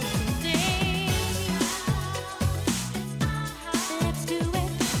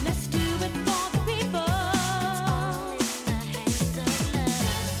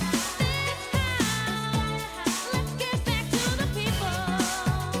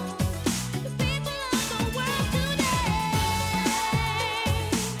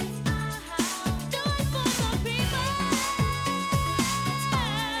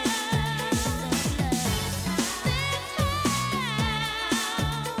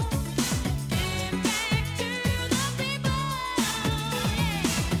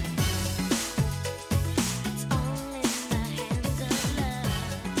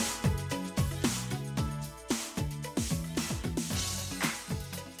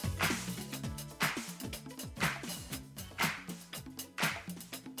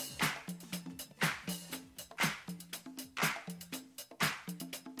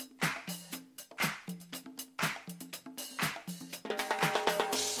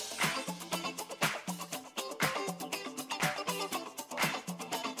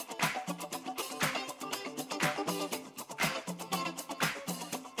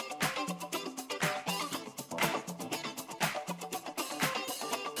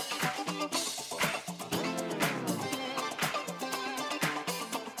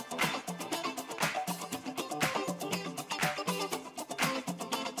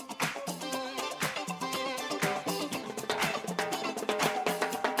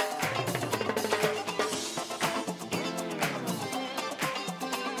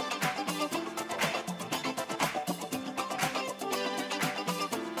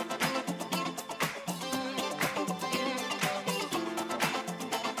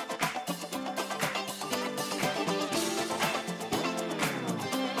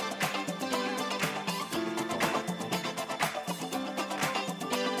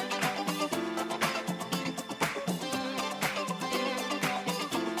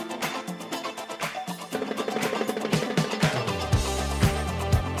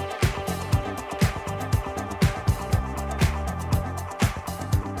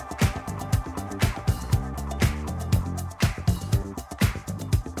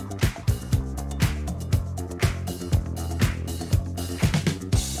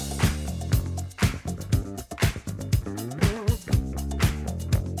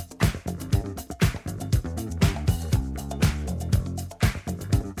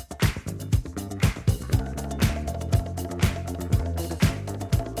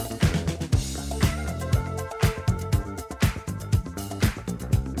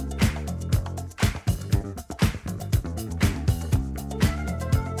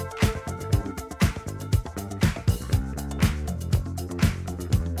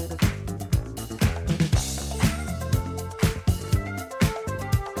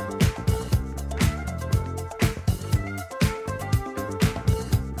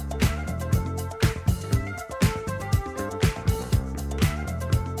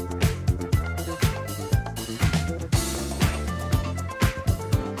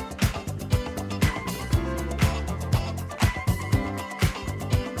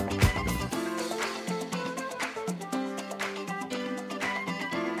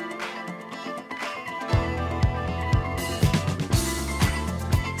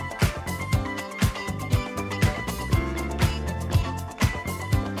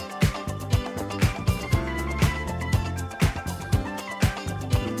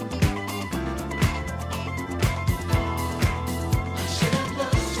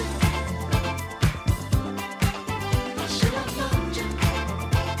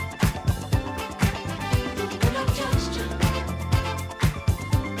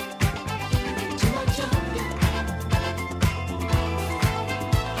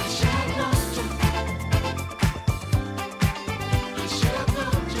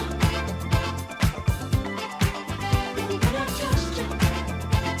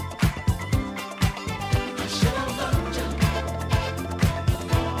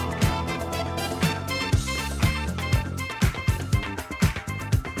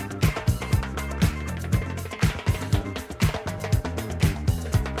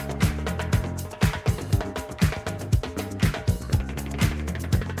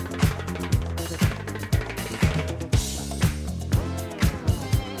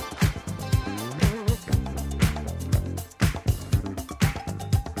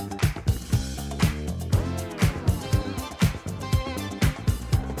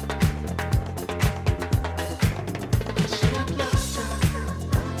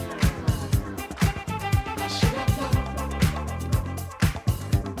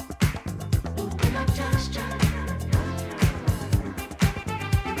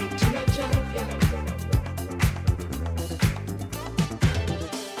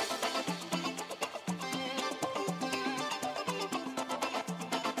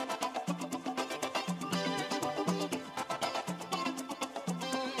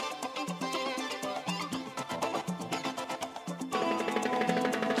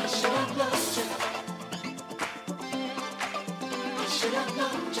 should have loved you. I should have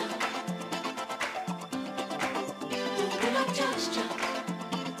loved you. When I touched you,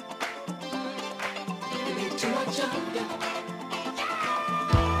 you made too much of you.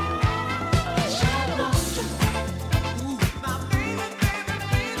 I should have loved you. My baby, baby,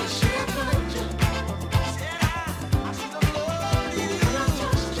 baby. I should have loved you. Said I should have loved you. When I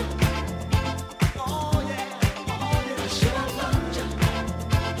touched you, oh yeah, I should have loved you.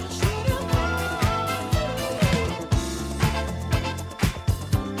 Should have loved you.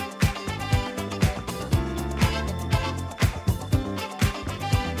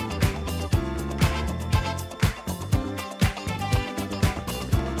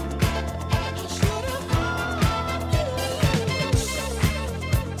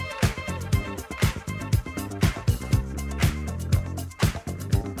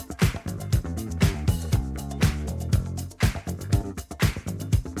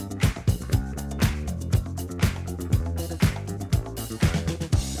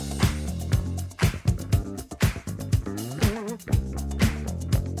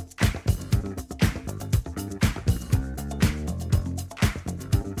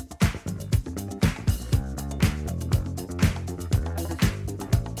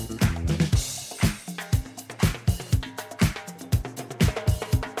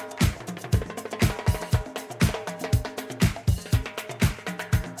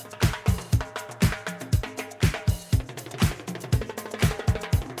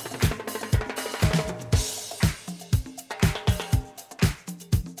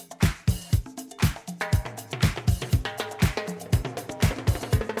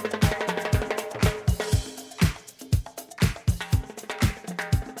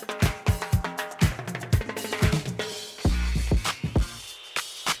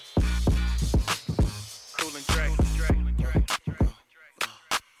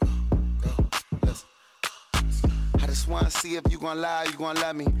 Wanna see if you gon' lie, you gon'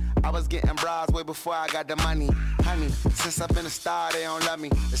 love me. I was getting bras way before I got the money. Honey, since I've been a star, they don't love me.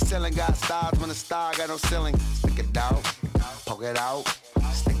 The ceiling got stars when the star got no ceiling. Stick it out, poke it out,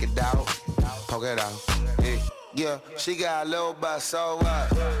 stick it out, poke it out. Yeah, she got a little butt, so what?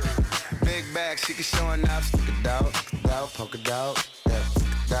 Big bag, she can show enough. Stick it out, poke it out, yeah, stick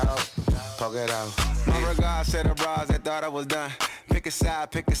it out, poke it out. My regards to the bras that thought I was done. Pick a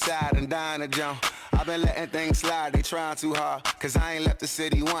side, and dine a jump. I've been letting things slide, they trying too hard. Cause I ain't left the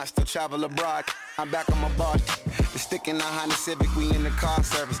city once to travel abroad. I'm back on my bar. The stick in the Honda Civic, we in the car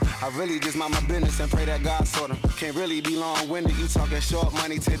service. I really just mind my business and pray that God sort 'em. Can't really be long-winded, you talking short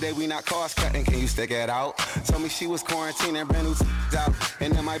money today, we not cost cutting. Can you stick it out? Told me she was quarantining, brand new out.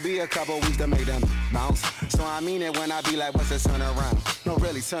 And there might be a couple weeks to make them bounce. So I mean it when I be like, what's the turn around? No,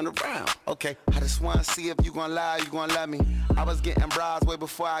 really, turn around. Okay, I just wanna see if you gon' lie, you gon' love me. I was getting bras way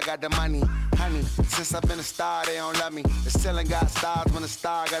before I got the money. Honey, since I've been a star, they don't love me. The ceiling got stars when the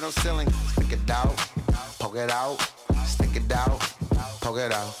star got no ceiling. Stick it out, poke it out, stick it out, poke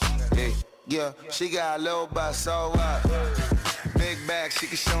it out. Yeah, she got a little butt, so what? Big bag, she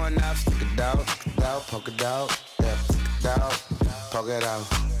can show enough. Stick it out, poke it out, yeah, stick it out, poke it out.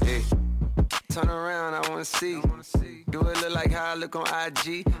 Turn around, I wanna see. Do it look like how I look on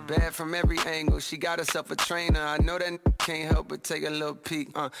IG? Bad from every angle. She got herself a trainer. I know that can't help but take a little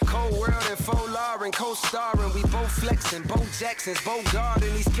peek. Cold World and Faux Lauren, co-starring. We both flexing, Bo Jackson's, Bo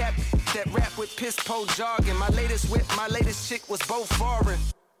Garden. These cap that rap with piss po jargon. My latest whip, my latest chick was both foreign.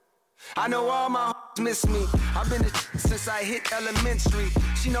 I know all my miss me. I've been a since I hit elementary.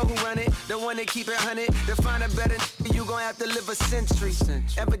 She know who run it, the one that keep it 100. To find a better you gon' have to live a century.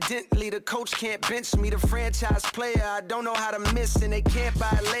 Evidently the coach can't bench me. The franchise player, I don't know how to miss, and they can't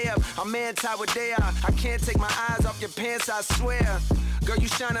buy a layup. I'm anti what they are. I can't take my eyes off your pants, I swear. Girl, you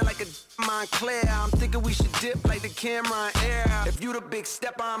shining like a Montclair. I'm thinking we should dip like the camera in air. If you the big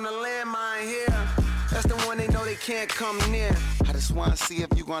stepper, I'm the landmine here. That's the one they know they can't come near. I just wanna see if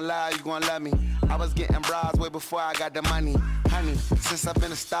you gon' lie, you gon' love me. I was getting bras way before I got the money. Honey, since I've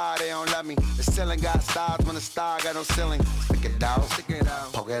been a star, they don't love me. The ceiling got stars when the star got no ceiling. Stick it out,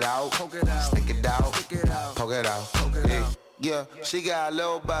 poke it out, stick it out, poke it out. Yeah, she got a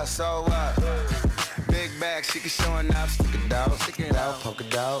little butt, so what? Big bag, she can show enough. Stick it out, poke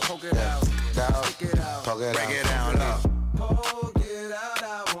it out, stick it out, poke it out. Break it down, look. Poke it out,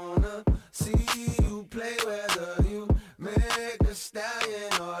 I wanna see you play, whether you make a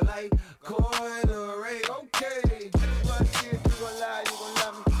stallion or like Coy the Ray. Okay, but if you gon' lie, you gon'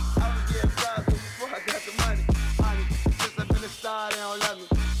 love me. I was getting proud before I got the money. Honey, since I've been a star, they don't love me.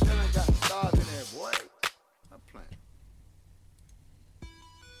 Still ain't got stars in there, boy. I'm playing.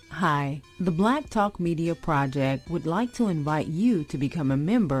 Hi, the Black Talk Media Project would like to invite you to become a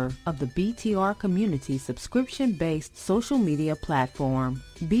member of the BTR Community subscription-based social media platform.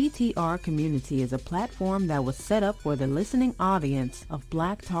 BTR Community is a platform that was set up for the listening audience of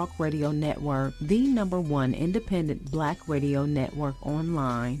Black Talk Radio Network, the #1 independent Black radio network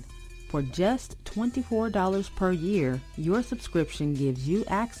online. For just $24 per year, your subscription gives you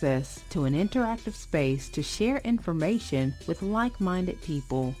access to an interactive space to share information with like-minded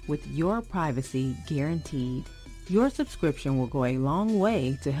people with your privacy guaranteed. Your subscription will go a long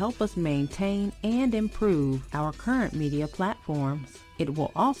way to help us maintain and improve our current media platforms. It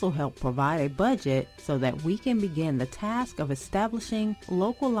will also help provide a budget so that we can begin the task of establishing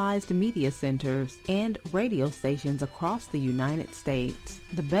localized media centers and radio stations across the United States.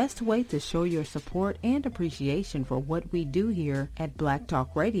 The best way to show your support and appreciation for what we do here at Black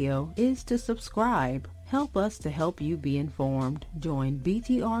Talk Radio is to subscribe. Help us to help you be informed. Join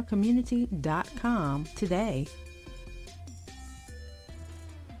btrcommunity.com today.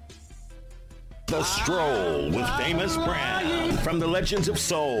 The Stroll with Famous Brown. From the legends of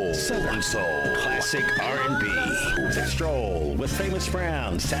soul, Southern soul, classic R&B. The Stroll with Famous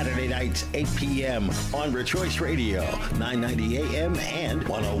Brown. Saturday nights, 8 p.m. on Rejoice Radio, 990 AM and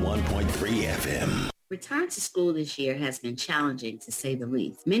 101.3 FM. Return to school this year has been challenging, to say the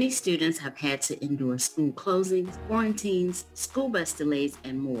least. Many students have had to endure school closings, quarantines, school bus delays,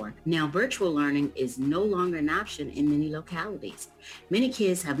 and more. Now, virtual learning is no longer an option in many localities. Many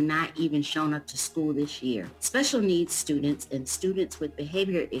kids have not even shown up to school this year. Special needs students and students with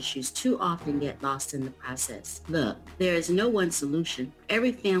behavior issues too often get lost in the process. Look, there is no one solution.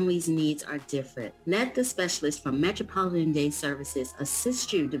 Every family's needs are different. Let the specialists from Metropolitan Day Services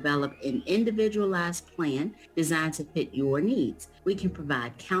assist you develop an individualized plan designed to fit your needs. We can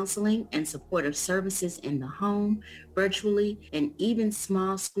provide counseling and supportive services in the home, virtually, and even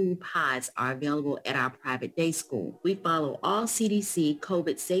small school pods are available at our private day school. We follow all CDC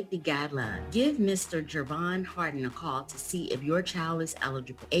COVID safety guidelines. Give Mr. Jervon Harden a call to see if your child is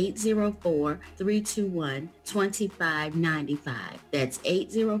eligible. 804-321-2595. That's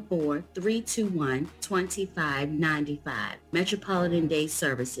 804-321-2595. Metropolitan Day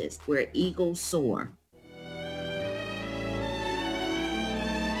Services, where eagles soar.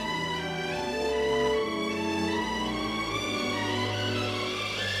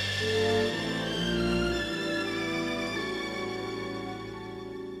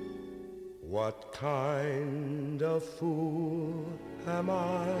 What kind of fool am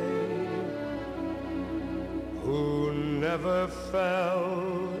I who never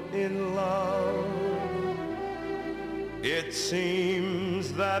fell in love? It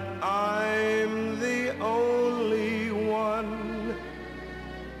seems that I'm the only one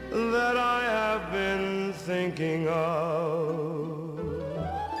that I have been thinking of.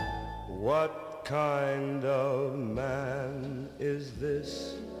 What kind of man is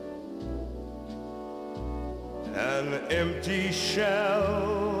this? An empty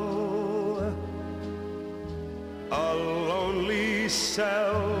shell, a lonely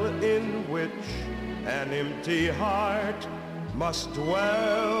cell in which an empty heart must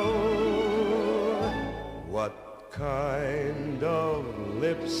dwell. What kind of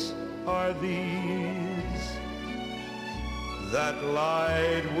lips are these that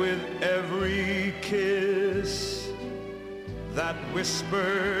lied with every kiss, that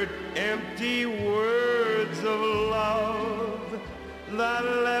whispered empty words of love, that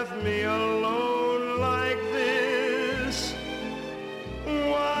left me alone like this?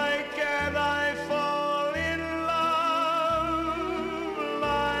 Why can't I fall in love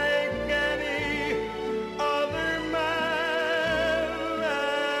like any other man?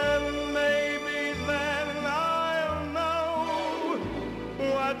 And maybe then I'll know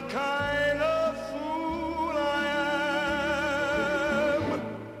what kind of fool I am.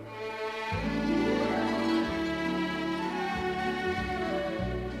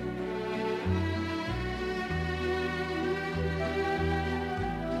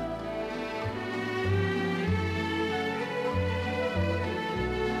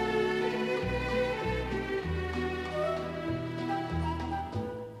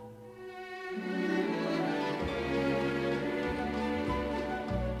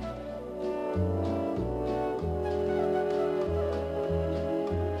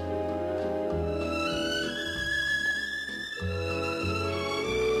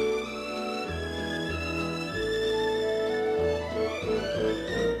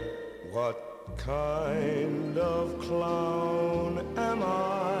 What kind of clown am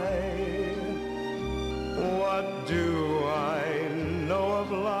I? What do I know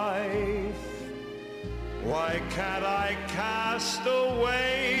of life? Why can't I cast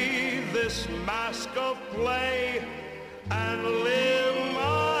away this mask of play and live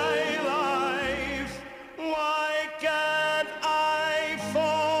my life? Why can't I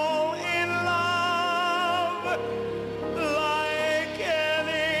fall in love like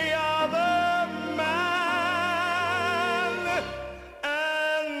any other man?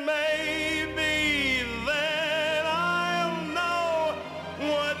 And maybe then I'll know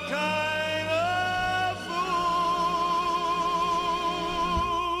what kind of fool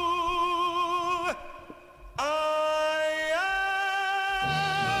I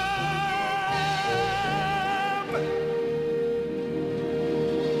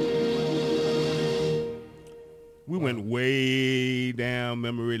We went way down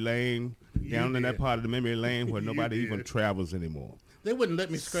memory lane, down in that part of the memory lane where nobody even travels anymore. They wouldn't let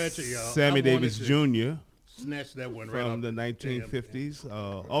me scratch it, y'all. Sammy I wanted Davis to Jr. snatch that one right from off the 1950s,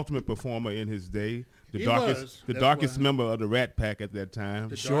 ultimate performer in his day, the He darkest, was. the That's darkest why. member of the Rat Pack at that time,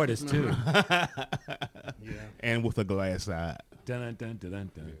 The shortest, too. and with a glass eye. Dun dun dun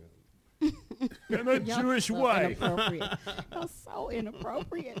dun dun. And a Y'all Jewish so wife. inappropriate. Y'all so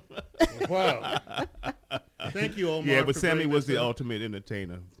inappropriate. Wow. Thank you, Omar. Yeah, but for Sammy bringing was this the up. ultimate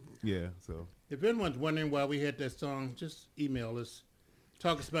entertainer. Yeah, so. If anyone's wondering why we had that song, just email us.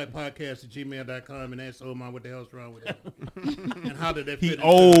 talkingsmackpodcast@gmail.com and ask Omar what the hell's wrong with it. And how did that He fit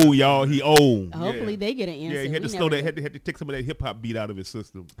old, y'all. He old. Hopefully they get an answer. Yeah, he had to We slow never that. Had to take some of that hip hop beat out of his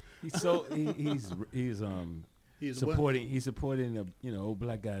system. He's He's supporting the old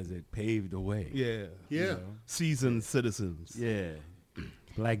black guys that paved the way. Yeah, Yeah. You know? Seasoned citizens. Yeah,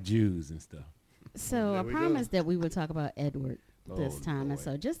 black Jews and stuff. So I we promised that we would talk about Edward this Oh, time. And boy.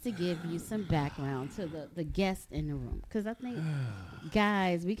 so just to give you some background to the guest in the room. Because I think,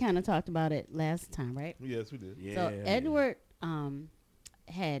 guys, we kind of talked about it last time, right? Yes, we did. Yeah. So Edward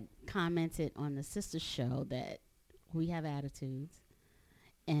had commented on the sister show that we have attitudes.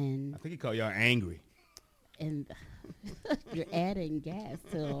 And I think he called y'all angry. and you're adding gas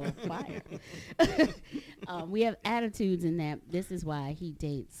to the fire. We have attitudes in that this is why he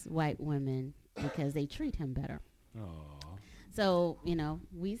dates white women, because they treat him better. Aw. So,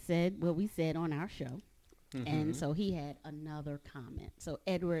 we said what we said on our show. Mm-hmm. And so he had another comment. So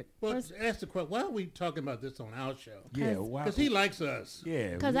Edward, Well, ask the question, why are we talking about this on our show? Yeah, why? Because he likes us.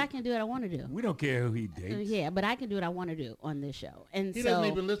 Yeah, because I can do what I want to do. we don't care who he dates. Yeah, but I can do what I want to do on this show. And He so doesn't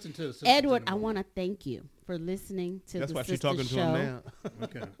even listen to us. Edward, I want to thank you for listening to That's the why she's sister talking to show. him now.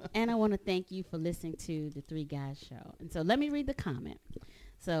 Okay. And I want to thank you for listening to the Three Guys show. And so let me read the comment.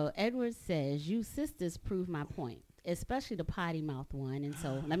 So Edward says, you sisters prove my point, especially the potty mouth one. And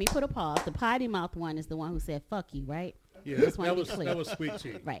so let me put a pause. The potty mouth one is the one who said, fuck you, right? Yeah, Just wanna that be was clear. that was Sweet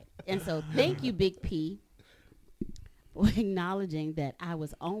Tea. Right. And so thank you, Big P, for acknowledging that I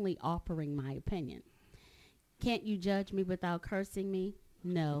was only offering my opinion. Can't you judge me without cursing me?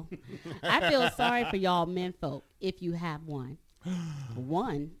 No. I feel sorry for y'all menfolk if you have one.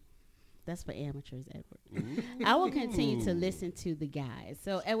 One? That's for amateurs, Edward. I will continue to listen to the guys.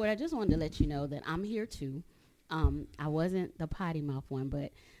 So, Edward, I just wanted to let you know that I'm here too. I wasn't the potty mouth one,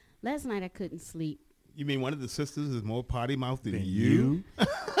 but last night I couldn't sleep. You mean one of the sisters is more potty mouth than Than you?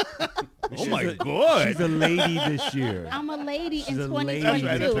 Oh my a- God! She's a lady this year. I'm a lady She's in a lady.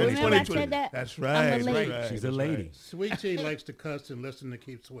 2022. That's right, Remember I 2020. said that? That's I'm right. a lady. Right. She's a lady. Sweet Tea likes to cuss and listen to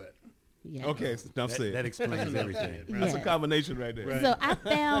Keep Sweat. Yeah. Okay, enough That, said. that explains everything. That's a Yes. combination right there. Right. So I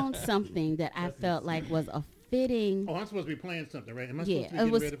found something that I felt like was a fitting. Oh, I'm supposed to be playing something, right? Am I Yeah, supposed to be it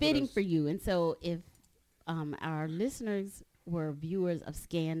getting was ready fitting this? for you. And so if our listeners were viewers of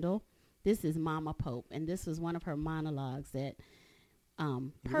Scandal, this is Mama Pope, and this was one of her monologues that We have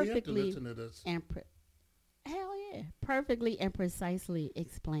to perfectly listen to this. and perfectly and precisely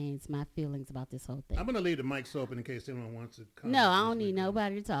explains my feelings about this whole thing. I'm going to leave the mics open in case anyone wants to comment. No, I don't need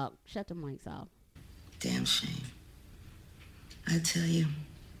nobody to talk. Shut the mics off. Damn shame. I tell you,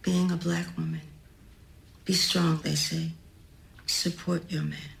 being a black woman, be strong, they say. Support your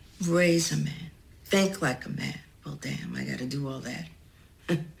man. Raise a man. Think like a man. Well, damn, I gotta do all that.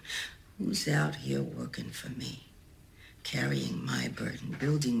 Who's out here working for me? Carrying my burden,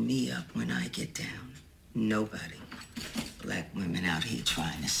 building me up when I get down? Nobody. Black women out here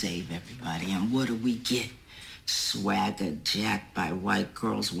trying to save everybody, and what do we get? Swagger jacked by white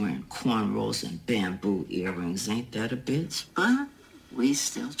girls wearing cornrows and bamboo earrings. Ain't that a bitch? But we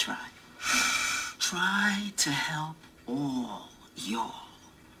still try. Try to help all y'all,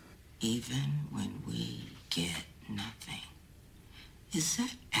 even when we get nothing. Is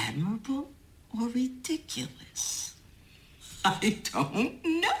that admirable or ridiculous? I don't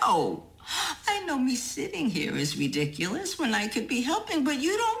know. I know me sitting here is ridiculous when I could be helping, but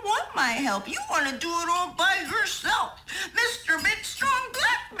you don't want my help. You want to do it all by yourself. Mr. Big Strong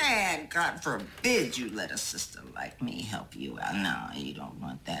Black Man. God forbid you let a sister like me help you out. No, you don't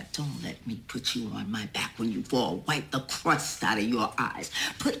want that. Don't let me put you on my back when you fall. Wipe the crust out of your eyes.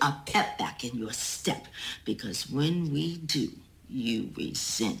 Put a pep back in your step. Because when we do, you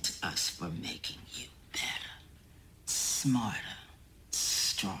resent us for making you better, smarter,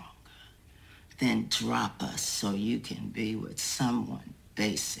 stronger. Then drop us so you can be with someone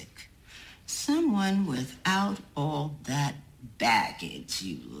basic. Someone without all that baggage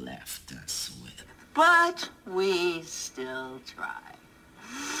you left us with. But we still try.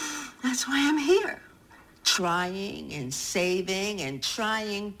 That's why I'm here. Trying and saving and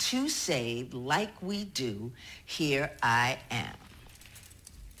trying to save like we do. Here I am.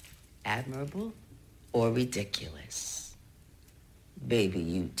 Admirable or ridiculous? Baby,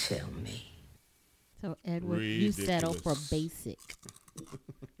 you tell me. So, Edward, you settle for basic.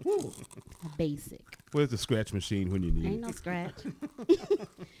 Basic. Where's the scratch machine when you need Ain't it? no scratch.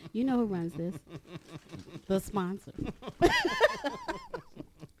 You know who runs this. The sponsor.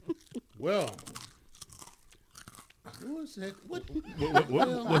 Well, what was that?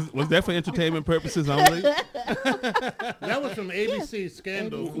 Was that for entertainment purposes only? That was from ABC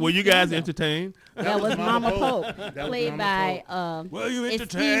Scandal. Were you guys entertained? That was Mama Pope, That was played Mama by Pope. Were you esteemed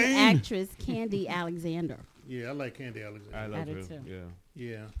entertained? actress Candy Alexander. Yeah, I like Candy Alexander. I love do her. too. Yeah.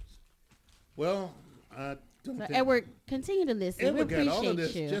 Yeah. Well, I don't So, think Edward, continue to listen. Edward we got appreciate all of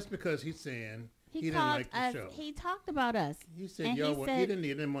this you. just because he's saying he didn't called like the us. show. He talked about us. He said and y'all he he said, didn't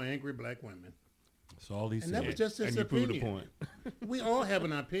need any more angry black women. That's all he And said. that was just his And you proved opinion. the point. We all have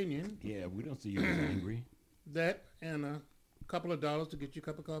an opinion. Yeah, we don't see you as angry. That and a couple of dollars to get you a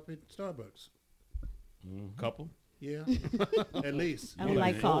cup of coffee at Starbucks. Couple? Yeah, at least. I don't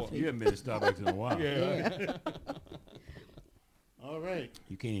like coffee. You haven't been to Starbucks in a while. Yeah. All right.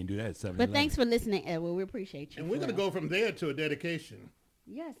 You can't even do that at 7 But thanks for listening, Edward. We appreciate you. And we're for going to real. go from there to a dedication.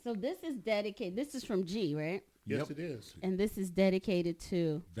 Yes, so this is dedicated. This is from G, right? Yes, it is. And this is dedicated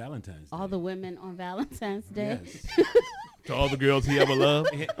to Valentine's Day. all the women on Valentine's Day. Yes. To all the girls he ever loved.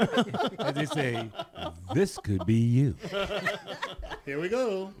 As they say, this could be you. Here we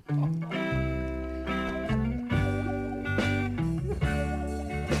go.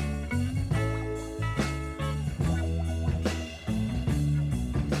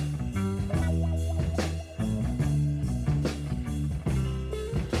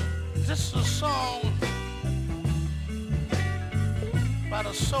 This is a song by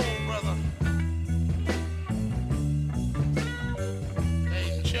the soul brother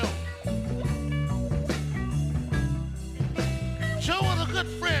named Joe. Joe was a good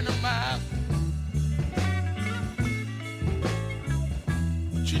friend of mine.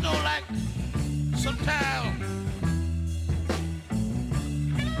 But you know, like sometimes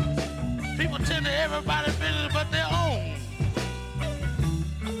people tend to everybody's business but their own.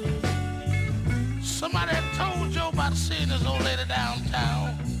 Somebody had told Joe about seeing this old lady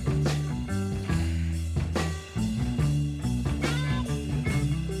downtown.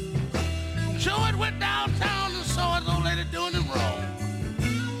 Joe had went downtown and saw his old lady doing him wrong.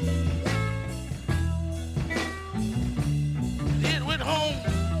 He had went home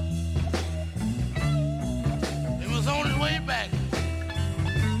and was on his way back.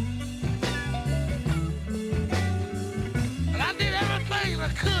 And I did everything I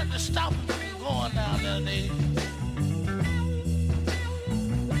could to stop him from going down the other day.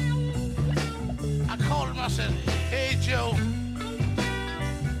 I called him, I said, "Hey Joe,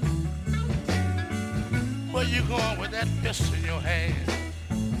 where you going with that pistol in your hand?"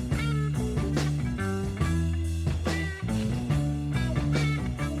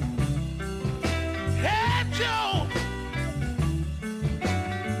 "Hey Joe,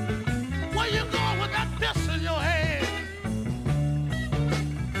 where you going with that pistol in your hand?"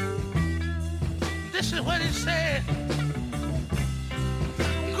 This is what he said.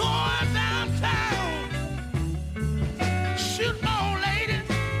 "Going downtown, shoot my old lady,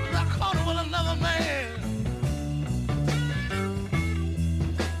 'cause I caught her with another man."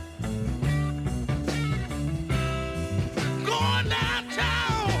 "Going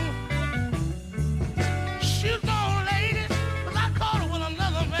downtown, shoot my old lady, 'cause I caught her with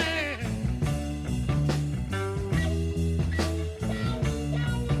another man."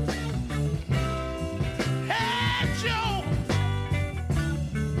 Hey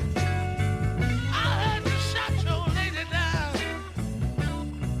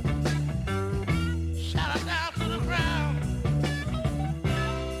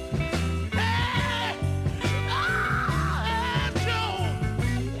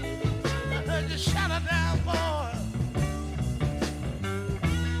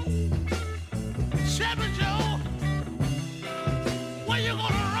Chevy Joe, where you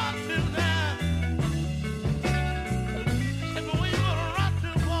gonna run to now? Tell me where you gonna run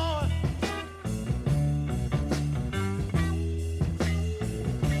to, boy?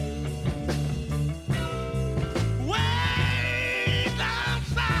 Way down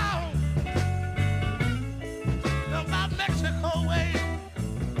south, about Mexico way.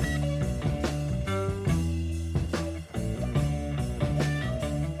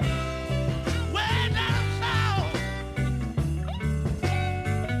 Way down south,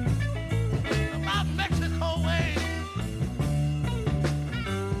 about Mexico way.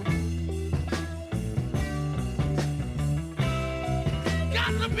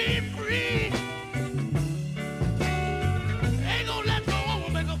 Got to be free. Ain't gonna let no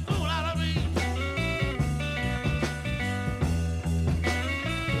woman make a fool out of me.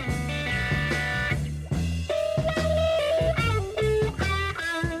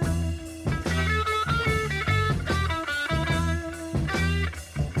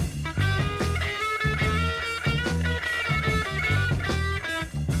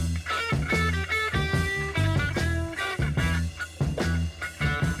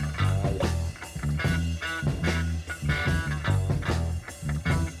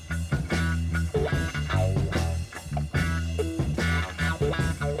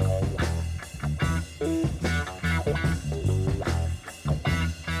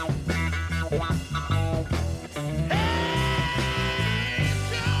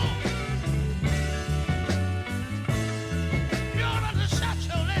 You ought to shut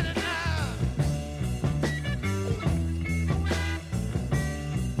your lady down.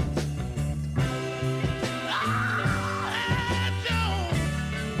 Hey, Joe,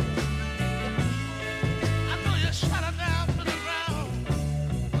 I know you shut her down to the ground.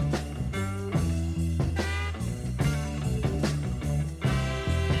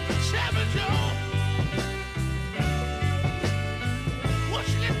 Chevy Joe, once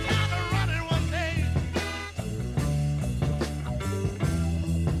you get tired of running one day,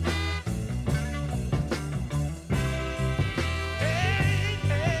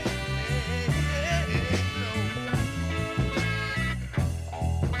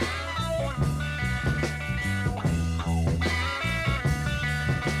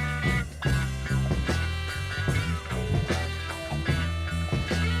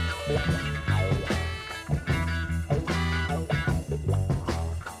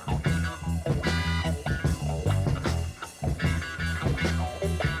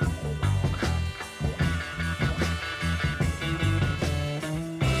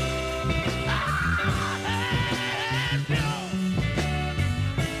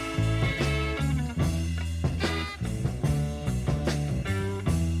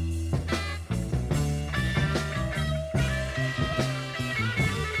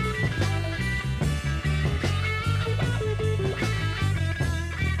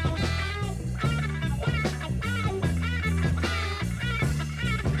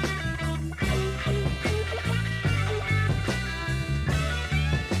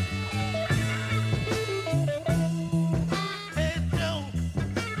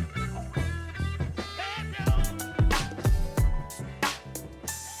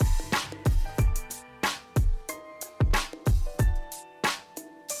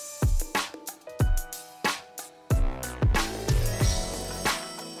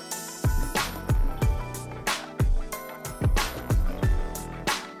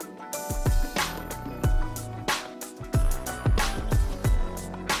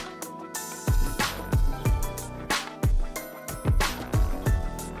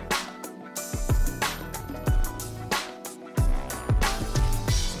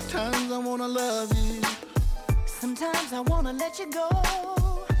 Sometimes I wanna love you. Sometimes I wanna let you go.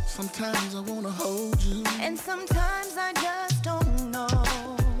 Sometimes I wanna hold you. And sometimes I just don't know.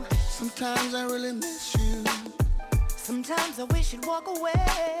 Sometimes I really miss you. Sometimes I wish you'd walk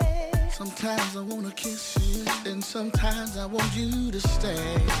away. Sometimes I wanna kiss you. And sometimes I want you to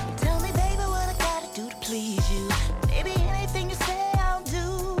stay. Tell me, baby, what I gotta do to please you. Baby, anything you say I'll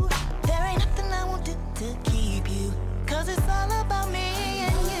do. There ain't nothing I won't do to keep you. 'Cause it's all about me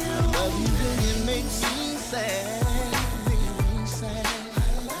and you. I love you when you make me sad.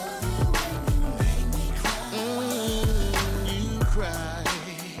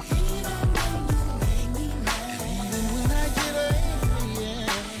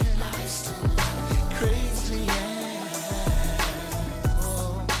 Crazy, yeah.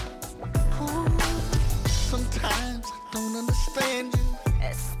 Oh.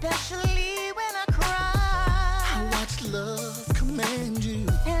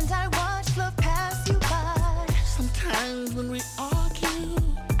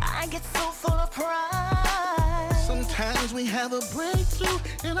 as we have a breakthrough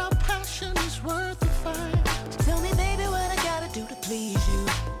and our passion is worth the fight. Tell me, baby, what I gotta do to please you.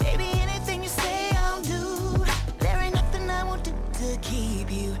 Baby, anything you say, I'll do. There ain't nothing I won't do to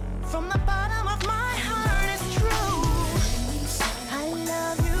keep you. From the bottom of my heart, it's true. I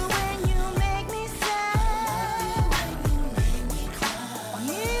love you when you make me sad.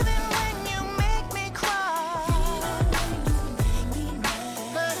 Even when you make me cry.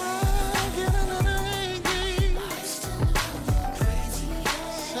 But I get a little angry.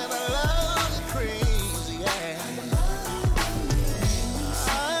 Said I love you crazy, yeah.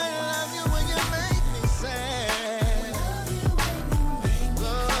 I love you when you make me sad.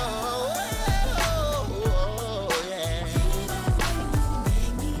 Oh, yeah.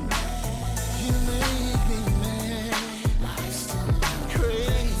 You make me mad.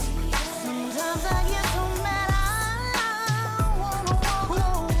 Crazy. Sometimes I get so mad I wanna walk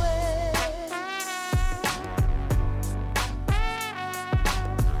away.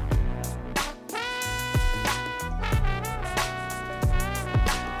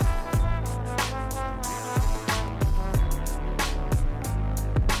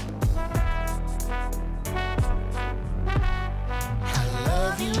 I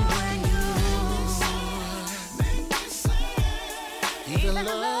love you when you make me sad. Even I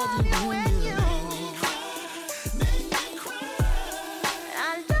love you when you make me cry.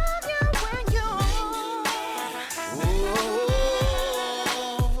 I love you when you're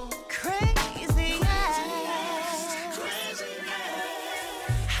crazy, yeah.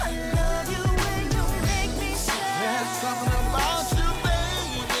 I love you when you make me sad. There's something about you,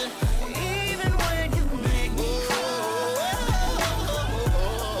 baby. Even when you make me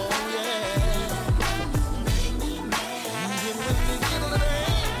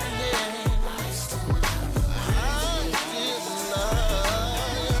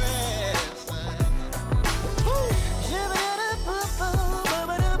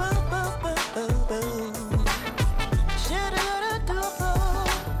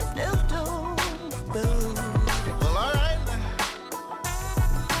Well, all right.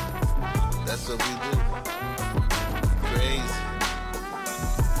 That's what we do. Crazy.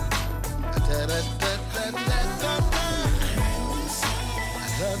 Da-da-da-da-da-da-da. I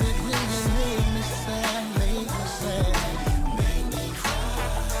love it when you make me sad, make me sad.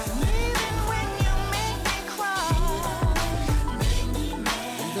 Even when you make me cry.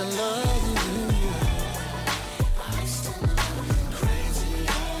 The love you do.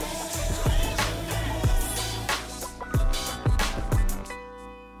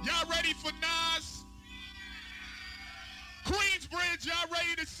 Y'all ready for Nas? Queensbridge, y'all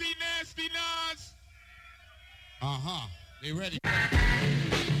ready to see Nasty Nas? Uh-huh. They ready?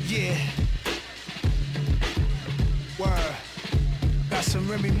 Yeah. Word. Got some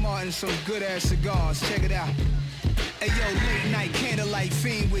Remy Martin, some good ass cigars. Check it out. Hey yo, late night candlelight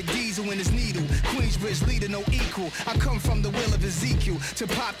fiend with diesel in his needle. Queensbridge leader, no equal. I come from the will of Ezekiel to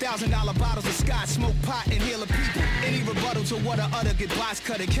pop $1,000 bottles of scotch, smoke pot, and heal a people. Any rebuttal to what I utter, get box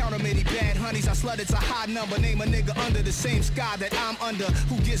cut and counter many bad honeys. I slut, it's a high number. Name a nigga under the same sky that I'm under.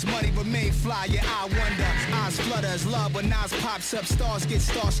 Who gets money remain fly? Yeah, I wonder. Eyes flutter as love when Nas pops up. Stars get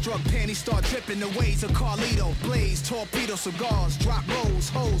starstruck, panties start dripping the ways of Carlito. Blaze, torpedo, cigars, drop rolls,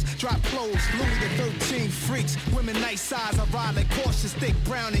 hoes, drop clothes. Louis the 13 freaks, women nice size. I ride like Porsches, thick,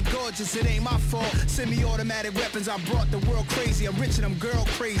 brown, and gorgeous. It ain't my fault. Semi-automatic weapons, I brought the world crazy. I'm rich and I'm girl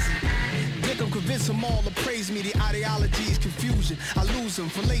crazy. Dick, I'm convinced them all to praise me. The ideology is confusion. I lose them.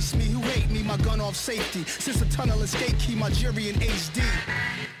 Falace me, who hate me, my gun off safety. Since a tunnel escape key, my jury in HD.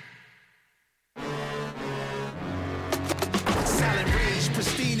 Silent rage,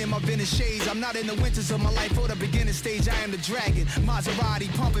 pristine in my vintage shades. I'm not in the winters of my life or the beginning stage. I am the dragon. Maserati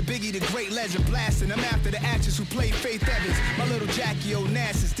pumping Biggie, the great legend blasting. I'm after the actress who played Faith Evans. My little Jackie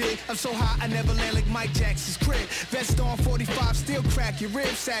Onassis dig. I'm so high I never land like Mike Jackson's crib. Vest on 45, still crack your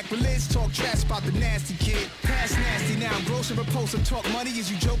ribs. Sacrilege, talk trash about the nasty kid. Past nasty now, I'm gross and repulsive. Talk money, is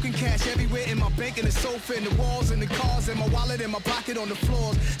you joking? Cash everywhere in my bank, in the sofa, in the walls, in the cars, in my wallet, in my pocket, on the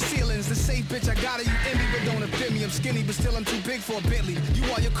floors. Ceilings, the safe bitch, I got it, you envy, but don't offend me. I'm skinny, but still I'm too big for a Bentley.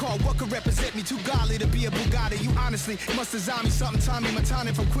 You are your car, what could represent me? Too godly to be a Bugatti. You honestly must design me something Tommy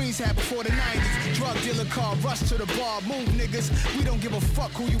Montana from Queens had before the 90s. Drug dealer car, rush to the bar, move niggas. We don't give a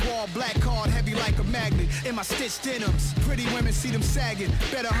fuck who you are. Black card, heavy like a magnet. In my stitched denims, pretty women see them sagging.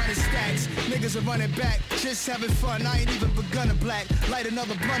 Better 100 stacks, niggas are running back. Just having fun, I ain't even begun to black. Light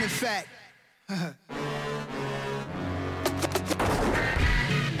another blunt in fact.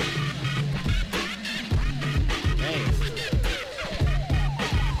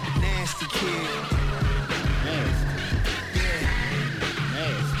 Nasty kid. Yeah.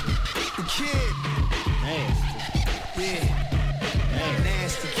 The kid. Yeah.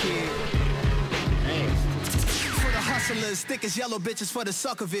 as thick as yellow bitches for the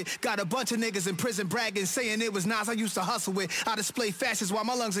suck of it. Got a bunch of niggas in prison bragging, saying it was Nas I used to hustle with. I display fashions while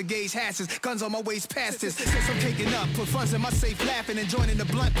my lungs engage hashes. Guns on my waist past this. Since I'm caking up, put funds in my safe laughing and joining the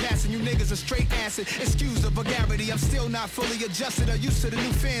blunt passing. You niggas are straight acid. Excuse the vulgarity, I'm still not fully adjusted or used to the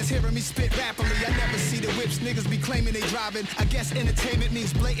new fans hearing me spit rapidly. I never see the whips niggas be claiming they driving. I guess entertainment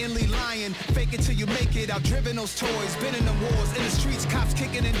means blatantly lying. Fake it till you make it, outdriven those toys. Been in the wars, in the streets, cops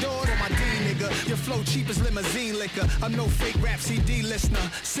kicking in doors. On my D nigga, your flow cheap as limousine liquor. I'm no fake rap CD listener.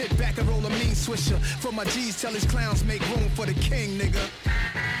 Sit back and roll a mean swisher. For my G's, tell his clowns make room for the king, nigga.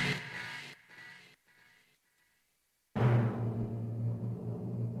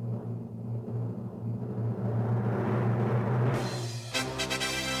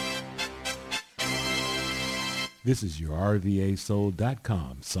 This is your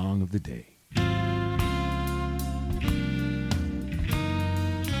RVASoul.com song of the day.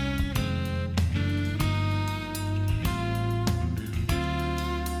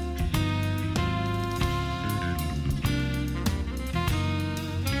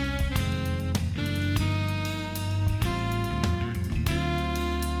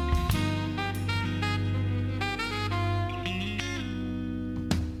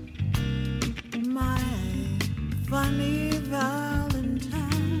 Funny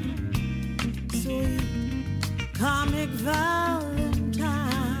Valentine, sweet comic Valentine,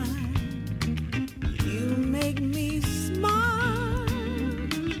 you make me smile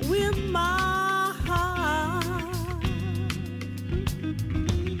with my heart.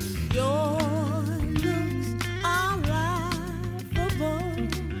 Your looks are laughable,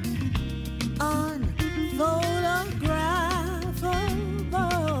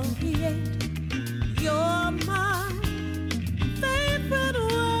 unphotographable, yet you're my favorite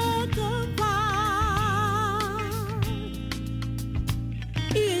work of art.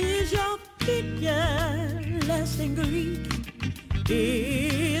 Is your figure less than Greek?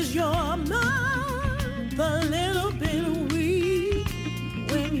 Is your mouth a little bit weak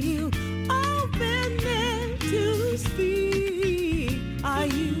when you open it to speak? Are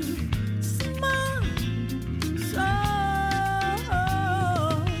you smart? So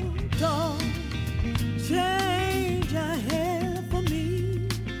don't change your hair for me,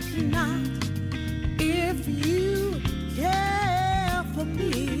 not if you care for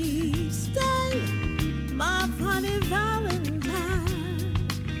me. Stay, my funny Valentine.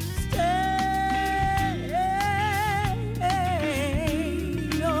 Stay,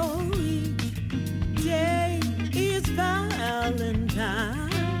 oh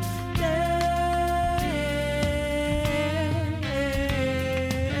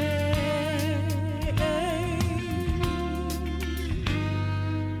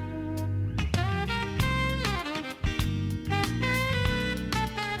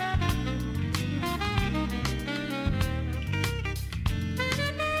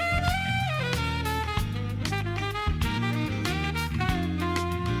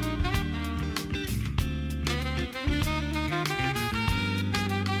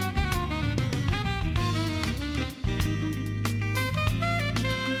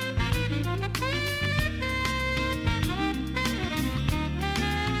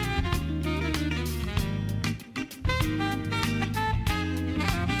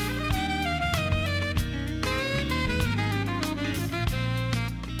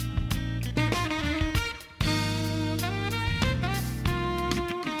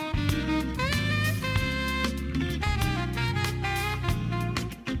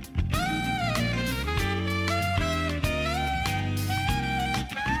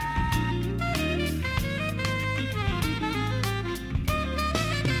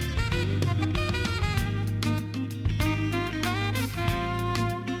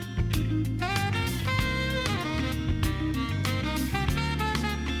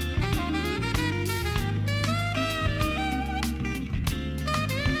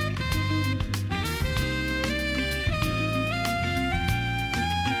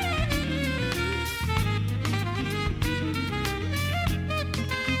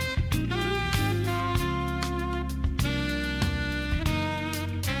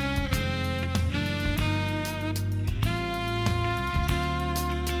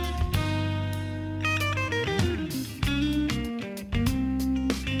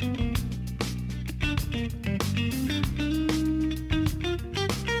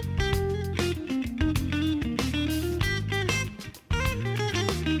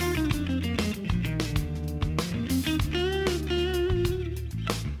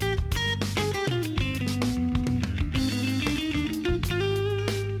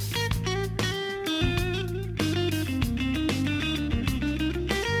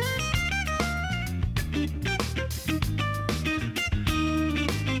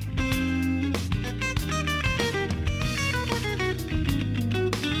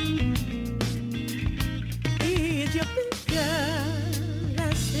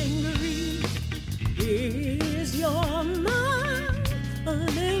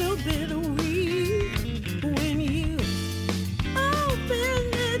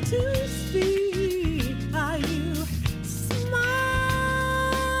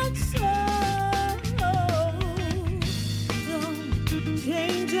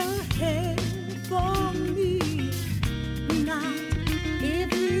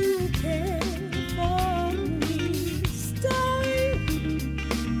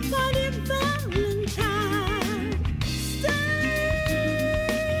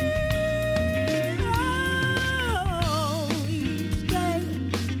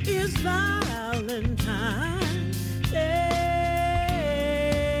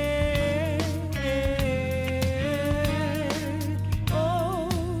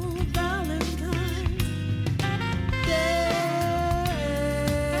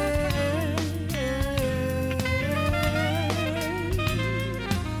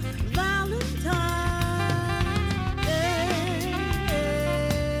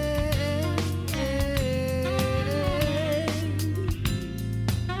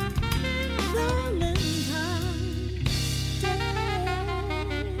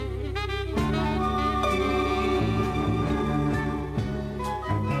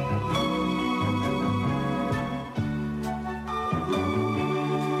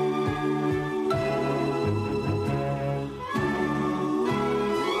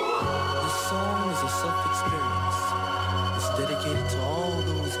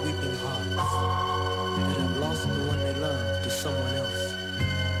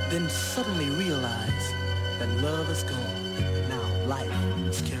then suddenly realize that love is gone. Now life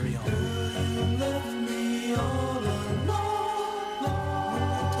must carry on. You left me all alone.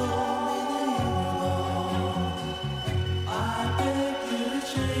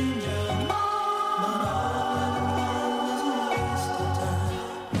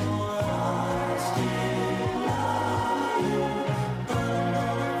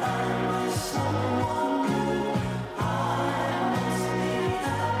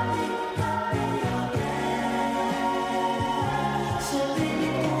 So baby,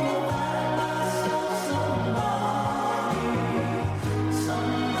 gonna find myself somebody.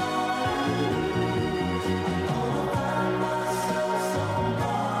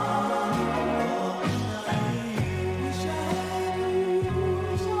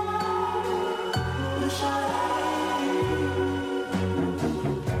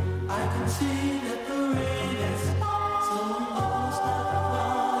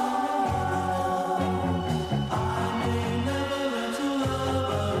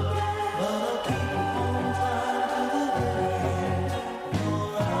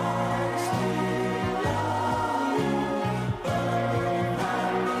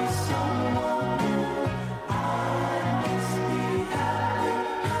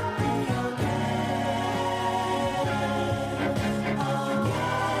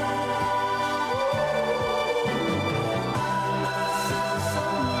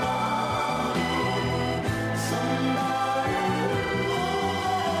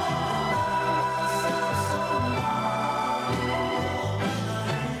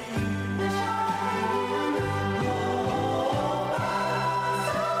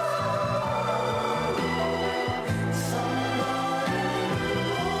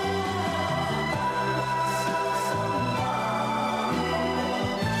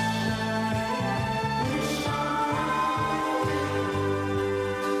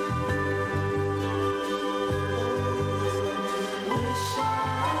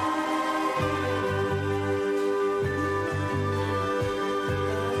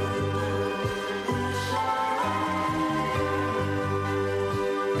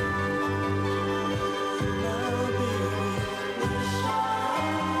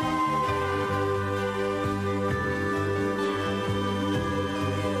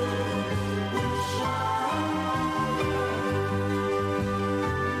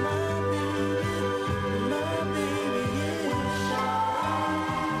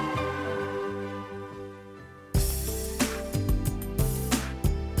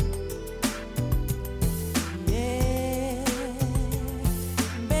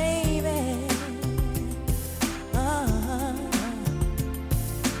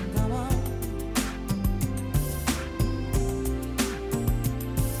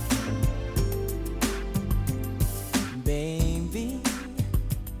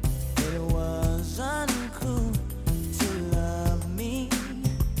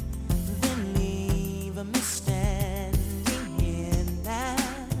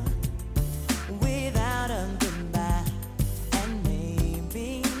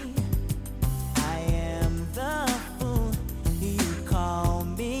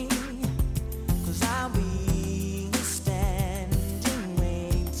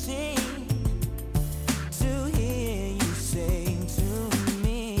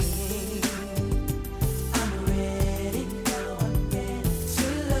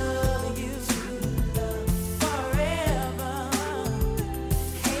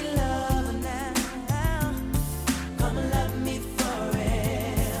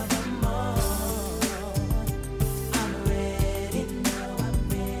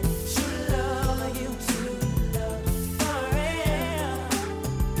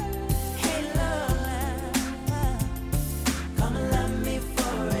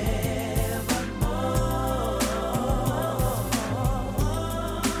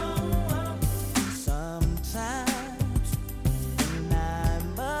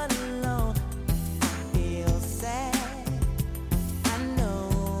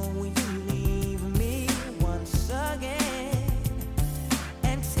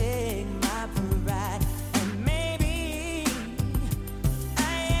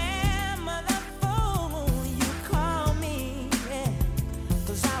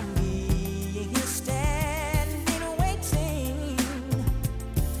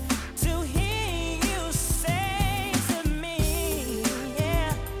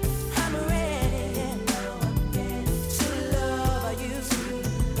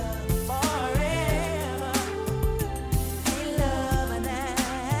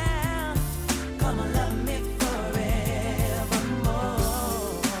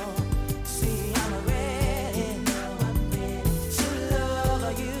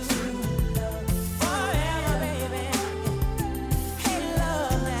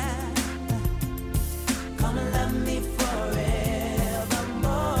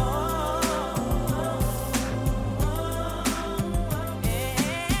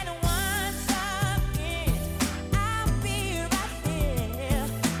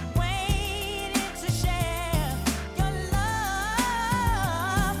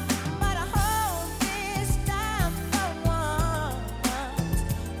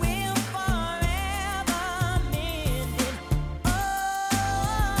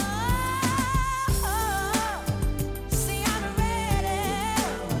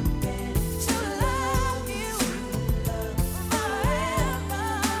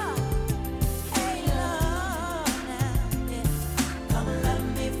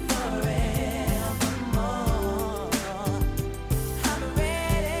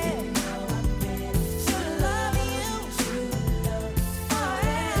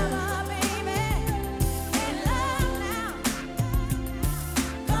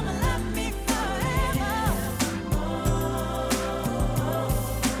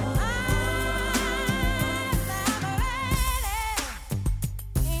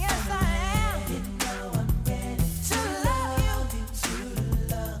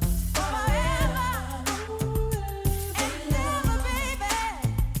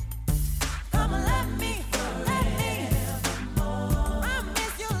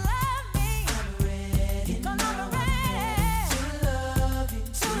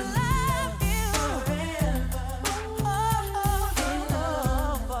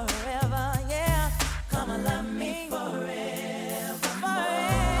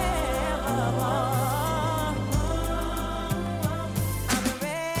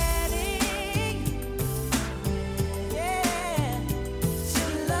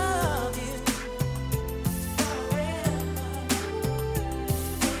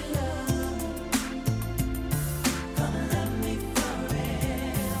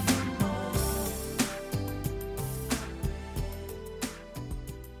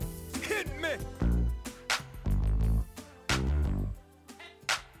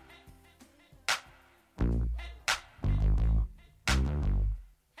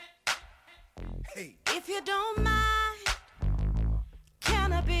 If you don't mind,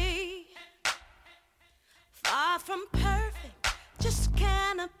 can I be far from perfect? Just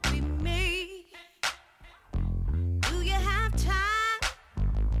can I be me? Do you have time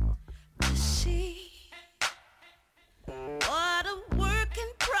to see what a work in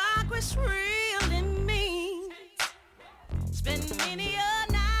progress really means? Spend many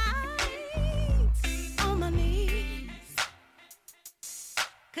a night on my knees,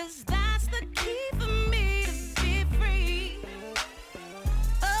 'cause that's the key for me to be free.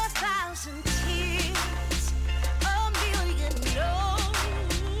 1,000 tears, a million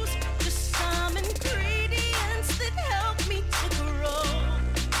no's, just some ingredients that help me to grow.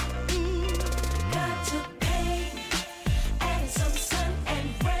 Got to pay, added some sun and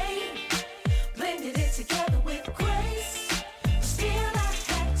rain, blended it together with grace. Still I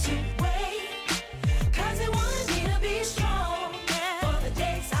had to wait, 'cause they wanted me to be strong for the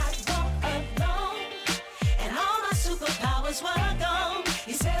days I walk alone, and all my superpowers were gone.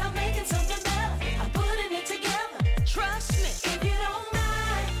 He said I'm making something better, I'm putting it together. Trust me, if you don't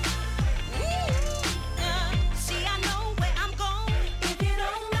mind. See, I know where I'm going. If you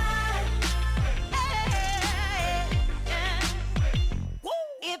don't mind.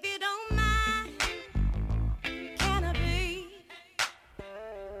 If you don't mind, can I be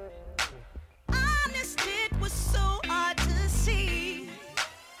honest? It was so hard to see.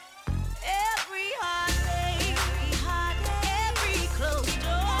 Every heartache, every closed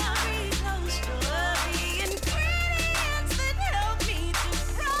door, the ingredients that help me to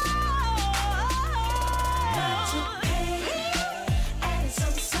grow. Got to pay, added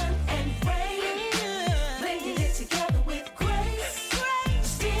some sun and rain, blended it together with grace.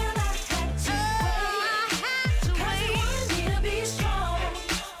 Still I had to wait, 'cause he wanted me to be strong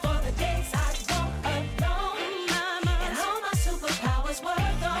for the days I walk alone, and all my superpowers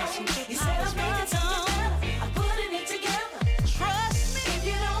were gone. He said I'm making something better, I'm putting it together. Trust me, if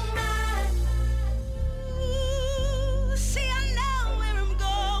you don't mind. See, I know where I'm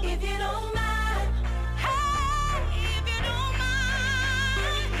going. If you don't mind. Hey, if you don't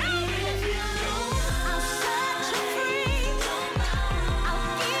mind. If you don't mind. I'll set you free.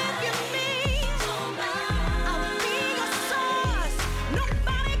 I'll give you me. I'll be your source.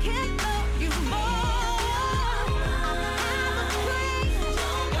 Nobody can love you more. I'll have a plan.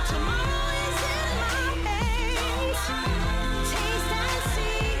 Your tomorrow is in my hands. Taste and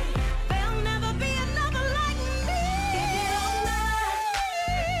see. There'll never be another like me. If you don't mind.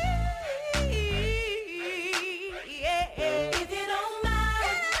 If you don't mind.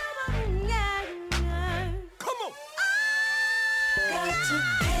 Come on. Got to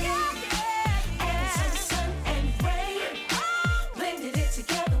pay, added some sun and rain, blended it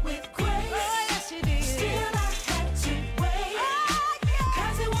together with grace. Still I had to wait,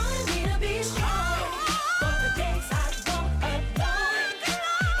 'cause they wanted me to be strong for the days I walk alone,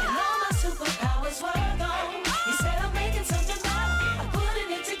 and all my superpowers were gone. He said I'm making something better, I'm putting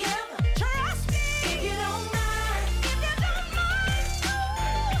it together. Trust me, if you don't mind. If you don't mind.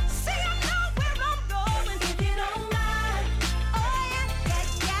 See, I know where I'm going. If you don't mind. Oh yeah, yeah,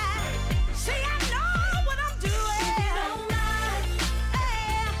 yeah. See, I know what I'm doing. If you don't mind.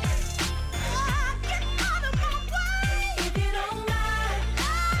 Get out of my way. If you don't mind.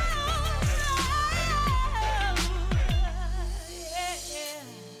 Yeah.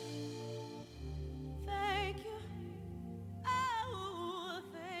 Thank you. Oh,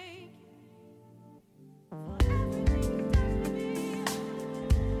 thank you.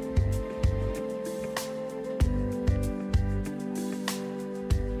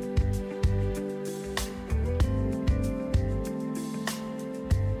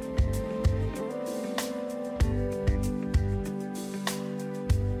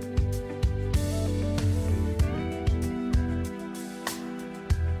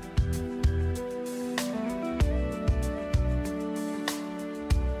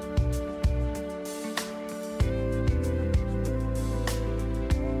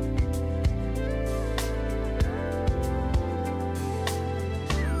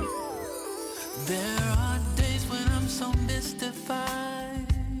 There are days when I'm so mystified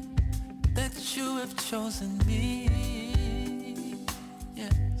that you have chosen me.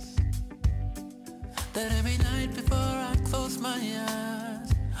 Yes. That every night before I close my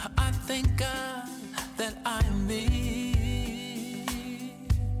eyes, I thank God that I am me.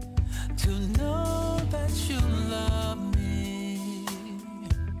 To know that you love me,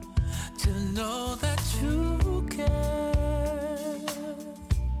 to know that you care,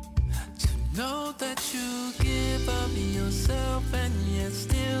 know that you give of yourself and yet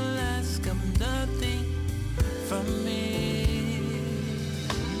still ask of nothing from me.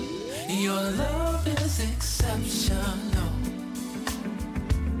 Your love is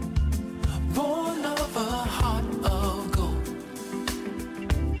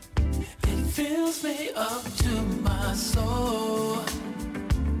fills me up to my soul.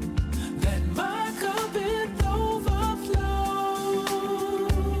 That my cup it overflows.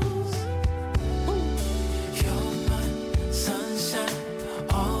 You're my sunshine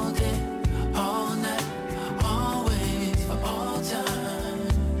all day, all night, always, for all time.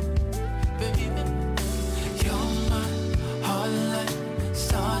 Baby, you're my heart light,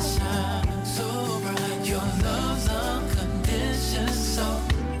 starshine, so bright. Your love's unconditional, so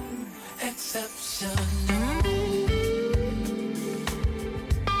exceptional.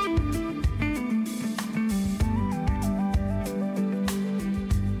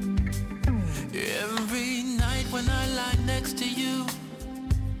 Every night when I lie next to you,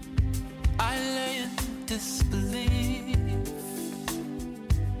 I lay in disbelief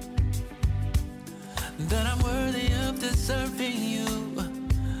that I'm worthy of deserving you,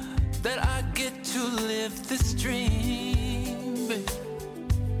 that I get to live this dream, babe.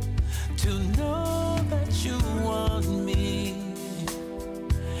 To know that you want me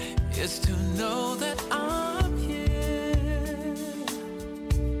is to know that I'm here,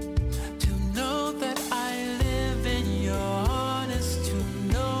 to know that I live in your heart is to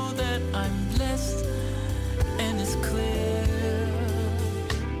know that I'm blessed and it's clear.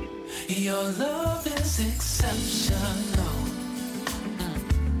 Your love is exceptional,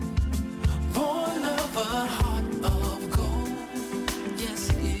 born of a heart of gold. Yes,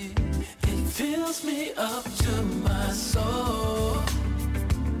 it fills me up to my soul.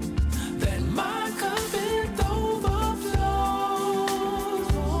 That my cup it overflows.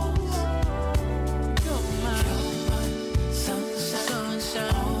 You're my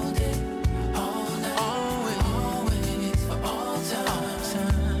sunshine all day, all night, always, for all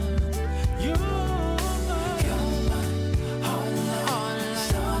time. You're my heart light,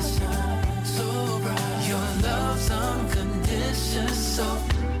 starshine, so bright. Your love's unconditional, so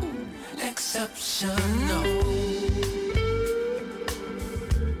exceptional.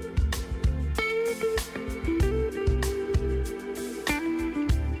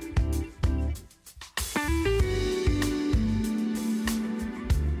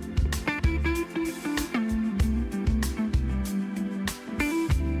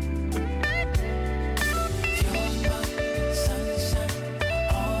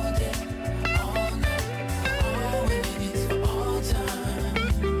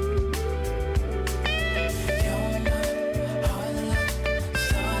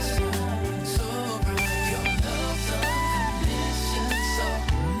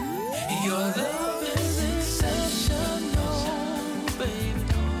 Your love is exceptional, baby,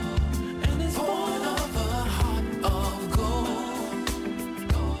 and it's born of a heart of gold.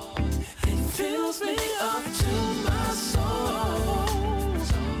 It fills me up to my soul,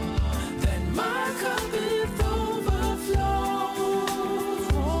 that my cup it overflows.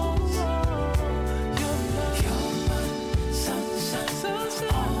 You're my sunshine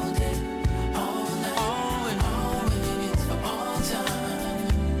all day, all night, always, for all time.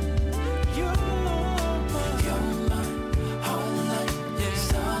 You're my heart light,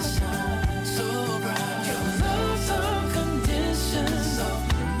 starshine, so bright. Your love's unconditional,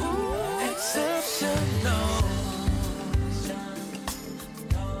 exceptional.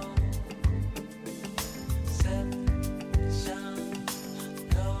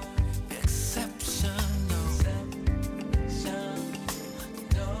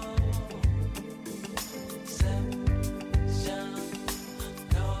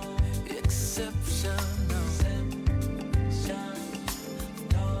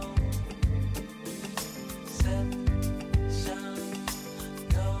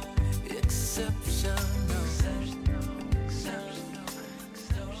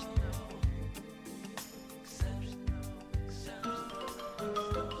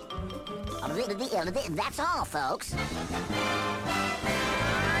 That's all, folks.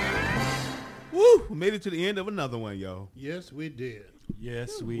 Woo! We made it to the end of another one, yo. Yes, we did.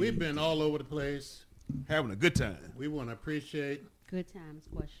 Yes, We've been all over the place. Having a good time. We want to appreciate Good times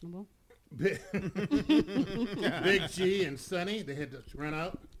questionable. Big G and Sonny. They had to run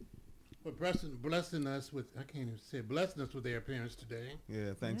out. But blessing us with, I can't even say it, blessing us with their appearance today.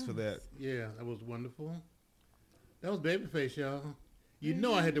 Yeah, thanks for that. Yeah, that was wonderful. That was Babyface, y'all. You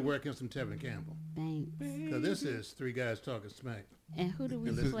know I had to work in some Tevin Campbell. Thanks. Because this is Three Guys Talking Smack. And who do we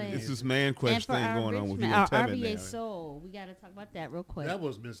play? It's this man crush thing going on with you and our Tevin RBA now. Soul. We got to talk about that real quick. That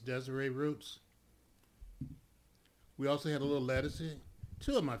was Miss Desiree Roots. We also had a little Ledisi.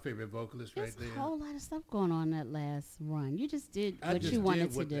 Two of my favorite vocalists There's right there. a whole lot of stuff going on that last run. You just did I what just you wanted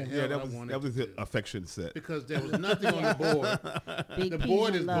did what to the do. hell Yeah, I that wanted was to the do. affection set. Because there was nothing on the board. Big The P's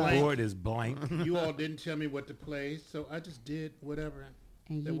board in is love. blank. Board is blank. You all didn't tell me what to play, so I just did whatever.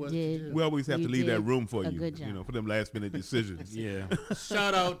 And There you was to did. do. We always have you to leave that did room for a you, good job. for them last minute decisions. Yeah.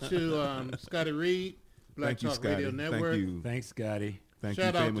 Shout out to Scotty Reed, Black Thank you, Talk Scotty. Radio Network. Thank you. Thanks, Scotty. Thank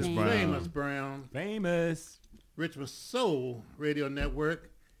Shout you, out Famous to Brown. Famous Brown, Famous. Richmond Soul Radio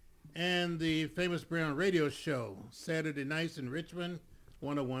Network, and the Famous Brown Radio Show, Saturday nights in Richmond,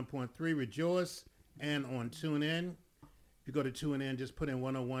 101.3 Rejoice, and on TuneIn. If you go to TuneIn, just put in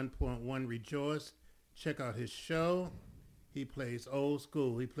 101.1 Rejoice. Check out his show. He plays old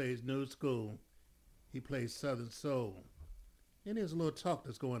school. He plays new school. He plays Southern Soul. And there's a little talk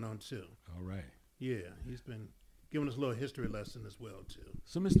that's going on, too. All right. Yeah, he's been giving us a little history lesson as well, too.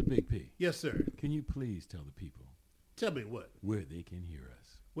 So, Mr. Big P. Yes, sir. Can you please tell the people Tell me what? where they can hear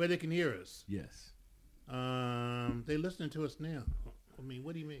us? Where they can hear us. Yes. They listening to us now. I mean,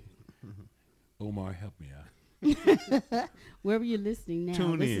 what do you mean? Omar, help me out. Wherever you're listening now,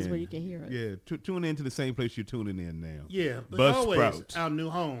 Tune this in. is where you can hear us. Yeah, tune in to the same place you're tuning in now. Yeah, but Buzz always Sprouts, our new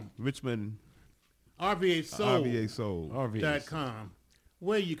home, Richmond, RVA Soul. RVA Soul. .com,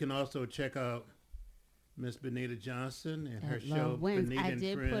 where you can also check out Miss Benita Johnson and her At show, Love Wins. Benita I and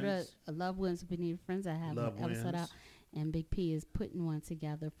did Friends. put a Love Wins with Benita Friends. I have Love an episode Wins. out, and Big P is putting one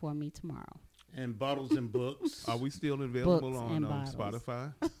together for me tomorrow. And Bottles and Books. Are we still available Books on and bottles.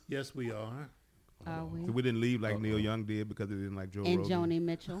 Spotify? Yes, we are. Are we? So we didn't leave like Neil Young did because they didn't like Joe And Rogan. Joni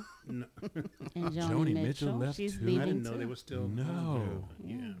Mitchell. No. And Joni, Joni Mitchell. Mitchell left She's too? leaving I didn't know too. they were still. No.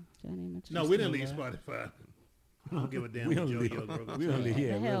 Yeah. Joni Mitchell. No, we didn't leave Spotify. I don't give a damn We what only Joe leave- Rogan we said. only-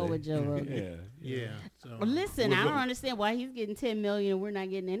 yeah, The hell really. with Joe Rogan. Yeah. So Well, listen, I don't understand why he's getting 10 million and we're not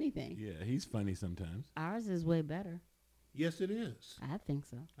getting anything. Yeah, he's funny sometimes. Ours is way better. Yes, it is. I think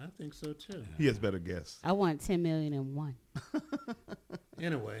so. I think so too. He has better guests. I want 10 million and one.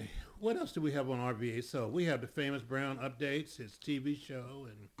 Anyway, what else do we have on RVA? So we have the Famous Brown updates, his TV show,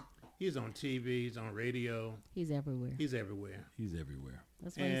 and he's on TV, he's on radio. He's everywhere. He's everywhere. He's everywhere.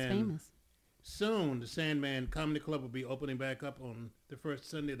 That's why he's And famous. Soon, the Sandman Comedy Club will be opening back up on the first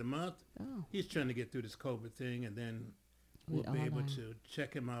Sunday of the month. Oh. He's trying to get through this COVID thing, and then We we'll be all able are. to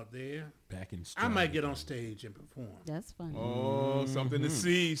check him out there. Back in I stride. might get on stage and perform. That's funny. Oh, something to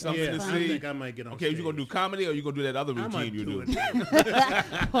see, something Yeah, to I see. think I might get on Okay, stage. you gonna do comedy or you gonna do that other I might routine you do do?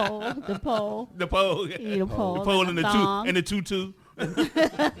 it. Pole, the pole. The pole, You need a pole, the pole and and a the thong. and the tutu.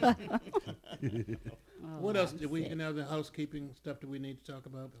 What else did we? Any other housekeeping stuff that we need to talk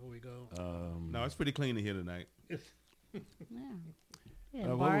about before we go? No, it's pretty clean in here tonight. Yeah. Yeah,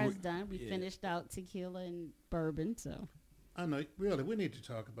 what bar were is done. We finished out tequila and bourbon, so. I know. Really, we need to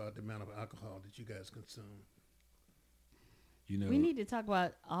talk about the amount of alcohol that you guys consume. You know, We need to talk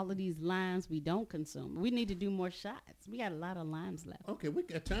about all of these limes we don't consume. We need to do more shots. We got a lot of limes left. Okay, we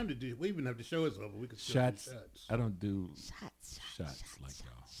got time to do. We even have the show is over. We can still shots. do shots. I don't do Shots. like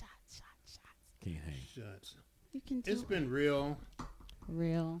y'all. Shots. Can't hang. Shots. You can do It's been real.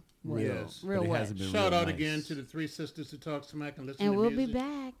 real. Yes. Real But it what? hasn't been Shout real out nice. again to the three sisters who talk smack and listen And to we'll music. be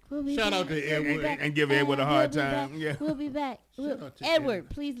back. We'll be Shout back. out to We'll be Edward. back. And give Edward a hard We'll be time. back. Yeah. We'll be back. out to Edward, Edward.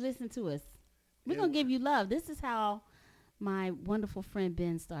 please listen to us. We're going to give you love. This is how my wonderful friend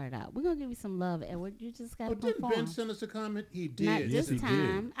Ben started out. We're going to give you some love, Edward. You just got to Oh, didn't perform. Ben send us a comment? He did. Not Yes, this he did.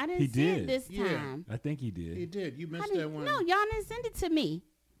 time. I didn't He see it did. this Yeah. time. I think he did. He did. You I missed didn't- that one. No, y'all didn't send it to me.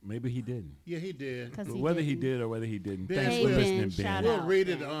 Maybe he didn't. Yeah, he did. 'Cause But he whether he didn't. did or whether he didn't, Ben, thanks Hey, for Ben, listening, shout Ben. We'll out. read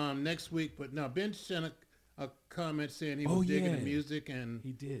it Yeah. next week. But no, Ben sent a comment saying he Oh, was digging yeah. the music and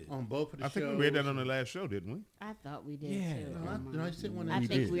He did. on both of the I think shows. we read that on the last show, didn't we? I thought we did Yeah. too. No, I sent one. I We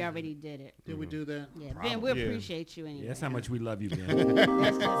think did. we already did it. Did we do that? Yeah, Ben, we Yeah. appreciate you anyway. Yeah, that's how much we love you, Ben.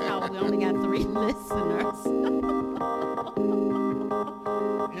 That's just how we only got 3 listeners.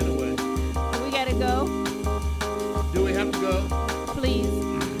 Anyway, We gotta go, do we have to go? please.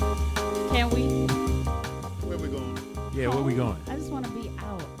 Can we? Where we going? Yeah, where we going? I just want to be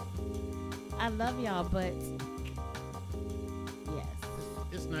out. I love y'all, but yes.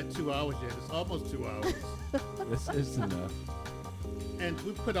 It's not 2 hours yet. It's almost 2 hours. It's enough. And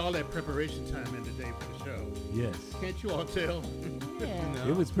we put all that preparation time in today for the show. Yes. Can't you all tell? Yeah.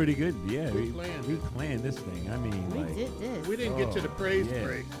 It was pretty good. Yeah, We planned we it. planned this thing. I mean, We like, did this. We didn't get to the praise yeah.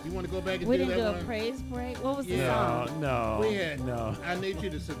 break. You want to go back and We do didn't that do one? a praise break. What was the Yeah. song? no, We had no. I Need You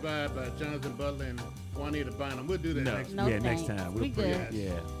to Survive by Jonathan Butler and Juanita Bynum. We'll do that No. next No week. Yeah, next thanks. time. We We'll put good. it-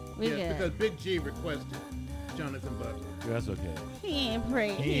 Yeah, We Yes, good. because Big G requested Jonathan Butler. that's okay. He ain't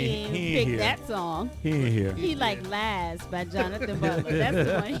pray. He He ain't- ain't he ain't pick here. that song. He ain't here. He like Last by Jonathan Butler. That's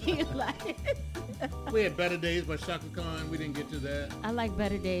the one he like. We had Better Days by Shaka Khan. We didn't get to that. I like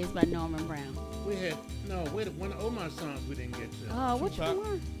Better Days by Norman Brown. We had, one of Omar's songs we didn't get to. Oh, which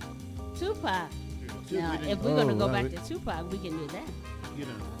one? Tupac. Two Now, we didn't- if we're gonna go well, back we- to Tupac, we can do that. you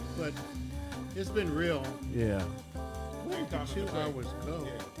know, but it's been real. Yeah. Where did the 2 hours go?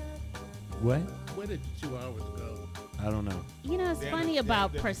 What? Where did the 2 hours go? I don't know. You know, it's funny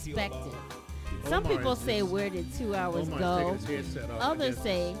about perspective. Some Omar people is say, just- where did 2 hours Omar's go? taking his headset off, I Others guess.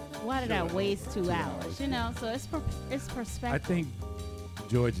 say, why did I Sure. waste 2 hours? You know, so it's perspective. I think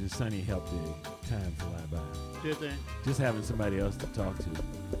George and Sonny helped the time fly by. Did they? Just having somebody else to talk to.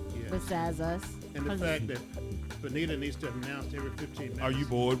 Yeah. Besides us. And the 'Cause fact that Benita needs to announce every 15 minutes. Are you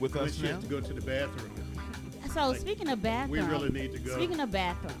bored with when us she now? has to go to the bathroom. So Like, speaking of bathroom, we really need to go. Speaking of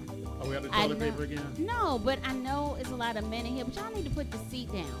bathroom, Are we out of I toilet know- paper again? No, but I know it's a lot of men in here, but y'all need to put the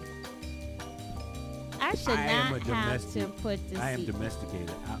seat down. I should I am not a have domestic. to put the I am seat down.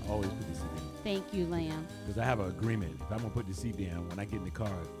 domesticated. I always put the seat down. Thank you, Lamb. Because I have an agreement. If I'm going to put the seat down, when I get in the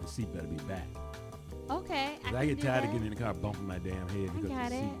car, the seat better be back. Okay, 'Cause I I can get do tired that. of getting in the car bumping my damn head I because got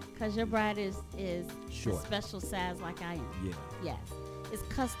the it. seat. Because your bride is Short. a special size like I am. Yeah. Yes. It's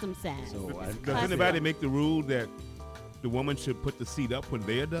custom size. So It's Does custom. anybody make the rule that the woman should put the seat up when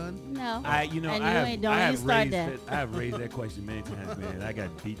they're done? No. And I you ain't, don't I you have start raised that. I have raised that question many times, man. I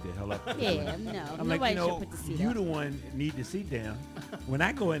got beat the hell up. Yeah, no, I'm nobody like, should put the seat you up. the one need the seat down. When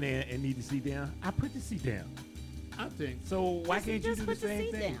I go in there and need the seat down, I put the seat down. I think. So why Just- can't you just do the put the same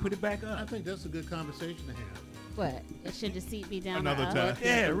seat thing? down. Put it back I up. think that's a good conversation to have. What? Should the seat be down Another or up? time.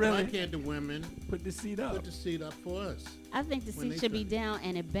 Yeah, really. Why can't the women Put the seat up. put the seat up for us? I think the When seat they should be turn. down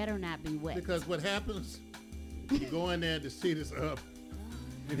and it better not be wet. Because what happens, you go in there, the seat is up,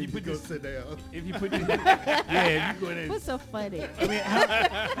 and you put go the- sit down. If you put the yeah, if you go in there. What's so funny? I mean,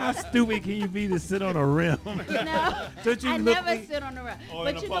 how stupid can you be to sit on a rim? No, Don't you I look never me- sit on the rug. Or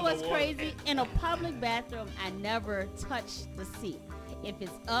in But a you know puddle what's of water. crazy? In a public bathroom, I never touch the seat. If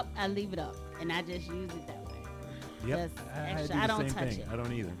it's up, I leave it up, and I just use it that way. Yep. That's I extra. do I the don't same touch thing. it. I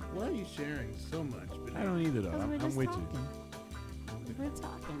don't either. Why are you sharing so much? I don't either though. 'Cause we're I'm just with talking. We're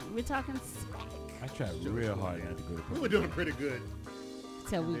talking. We're talking smack. you. I tried real hard not to go to We public. were doing pretty good.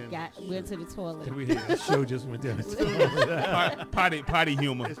 Till we Yeah. went to the toilet. The show just went down. Potty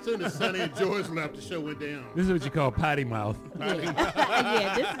humor. As soon as Sonny and George left, the show went down. This is what you call potty mouth. Yeah.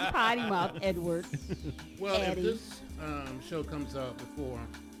 Yeah, this is potty mouth, Edward. Well, Eddie. if this show comes out before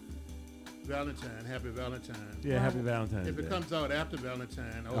Valentine, Happy Valentine. Yeah, happy Valentine's If it Day. comes out after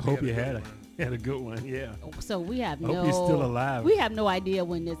Valentine, I hope you a had good a one. had a good one. Yeah, So we have I hope no. you're still alive. We have no idea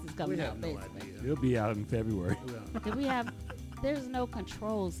when this is We coming have out. no basically. idea. it'll be out in February. Well, Do we have? There's no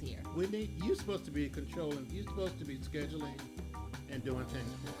controls here. we need. You're supposed to be controlling. You're supposed to be scheduling and doing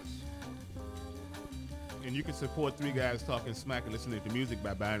things for us. And you can support Three Guys Talking Smack and listening to music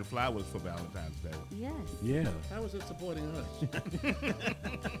by buying flowers for Valentine's Day. Yes. Yeah. How is it supporting us?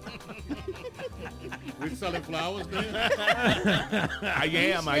 We're selling flowers now. I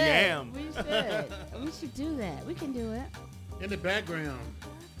am. We should. We should do that. We can do it. In the background,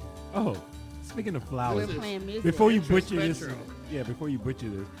 Oh, speaking of flowers, We're playing music. before you Interest butcher this, Spectro. yeah, before you butcher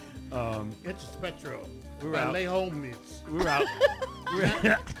this, Interspectral. We're by out. Les Homies. we're out.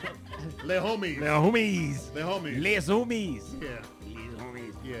 Les Homies. Les homies. Les Homies. Les homies. Yeah. Les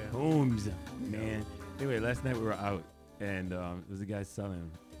homies. Yeah. Homes, man. Anyway, last night we were out, and there was a guy selling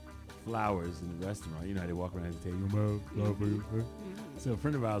flowers in the restaurant. You know how they walk around and say, flower for you. So a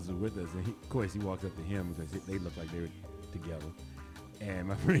friend of ours was with us, and of course he walks up to him because they look like they were together. And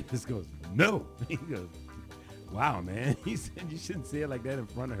my friend just goes, no. He goes, wow, man. He said, you shouldn't say it like that in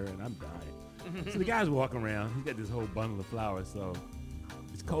front of her, and I'm dying. So the guy's walking around. He's got this whole bundle of flowers. So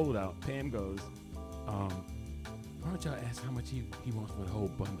it's cold out. Pam goes, why don't y'all ask how much he wants for the whole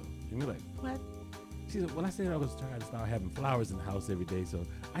bundle? And we're like, what? She said, well, I said I was trying to start having flowers in the house every day, so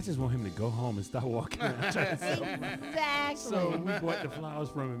I just want him to go home and start walking around trying to sell them. Exactly. So we bought the flowers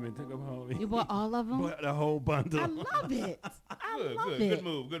from him and took them home. You bought all of them? Bought the whole bundle. I love it. I Good, love good, it. good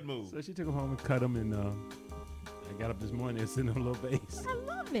move, good move. So she took them home and cut them, and I got up this morning and sent them a little base. I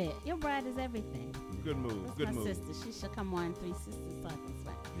love it. Your bride is everything. Good move, That's good my move. sister. She should come on Three Sisters Talking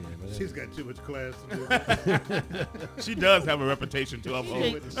Smack. Yeah, but She's got too much class to do. She does have a reputation to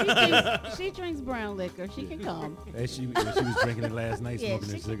uphold. She drinks brown liquor. She can come. as she was drinking it last night, Yeah, smoking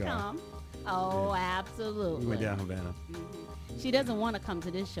she a can cigar. come. Oh, absolutely. We went down Havana. She doesn't want to come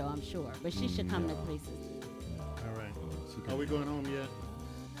to this show, I'm sure, but she should come to Three Sisters. All right. Are we going home yet?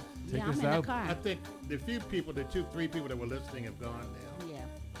 Take Yeah, I'm us in the out. car. I think the few people, the 2-3 people that were listening have gone now. Yeah.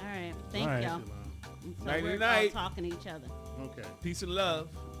 All right. Thank All right. y'all. So Nighty we're all night. talking to each other. Okay. Peace and love.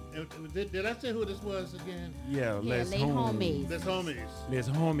 Did I say who this was again? Yeah, Yeah, Les Les Homies. Homies. Les Homies. Les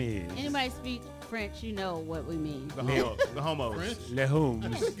Homies. Anybody speak French, you know what we mean. The homos. French? Les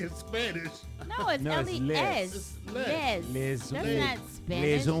Homies. It's Spanish. No, it's No, it's L-E-S. Les. It's Les. Yes. Les That's Les- not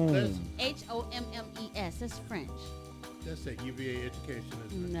Spanish. Les Homies. H-O-M-M-E-S. That's French. That's that UVA education,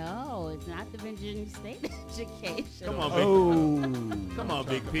 isn't it? No, it's not the Virginia State education. Come on, Big Oh. Come on,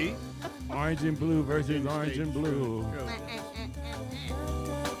 Big P. Orange and blue versus orange and blue.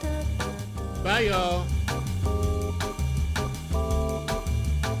 Bye, y'all.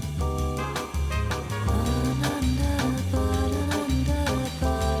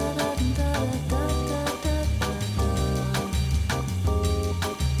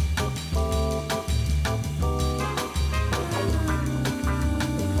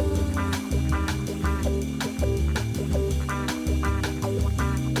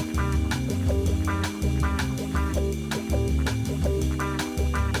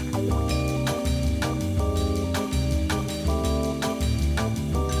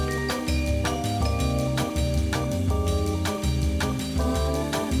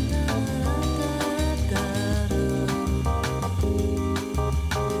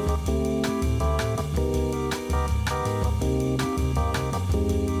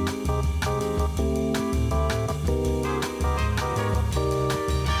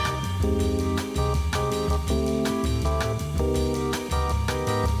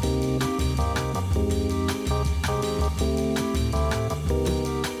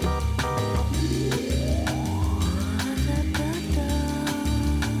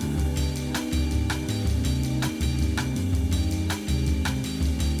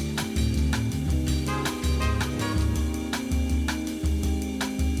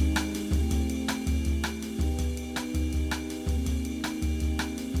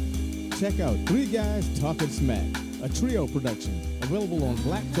 Check out Three Guys Talking Smack, a trio production available on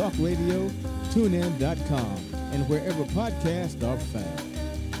Black Talk Radio, TuneIn.com, and wherever podcasts are found.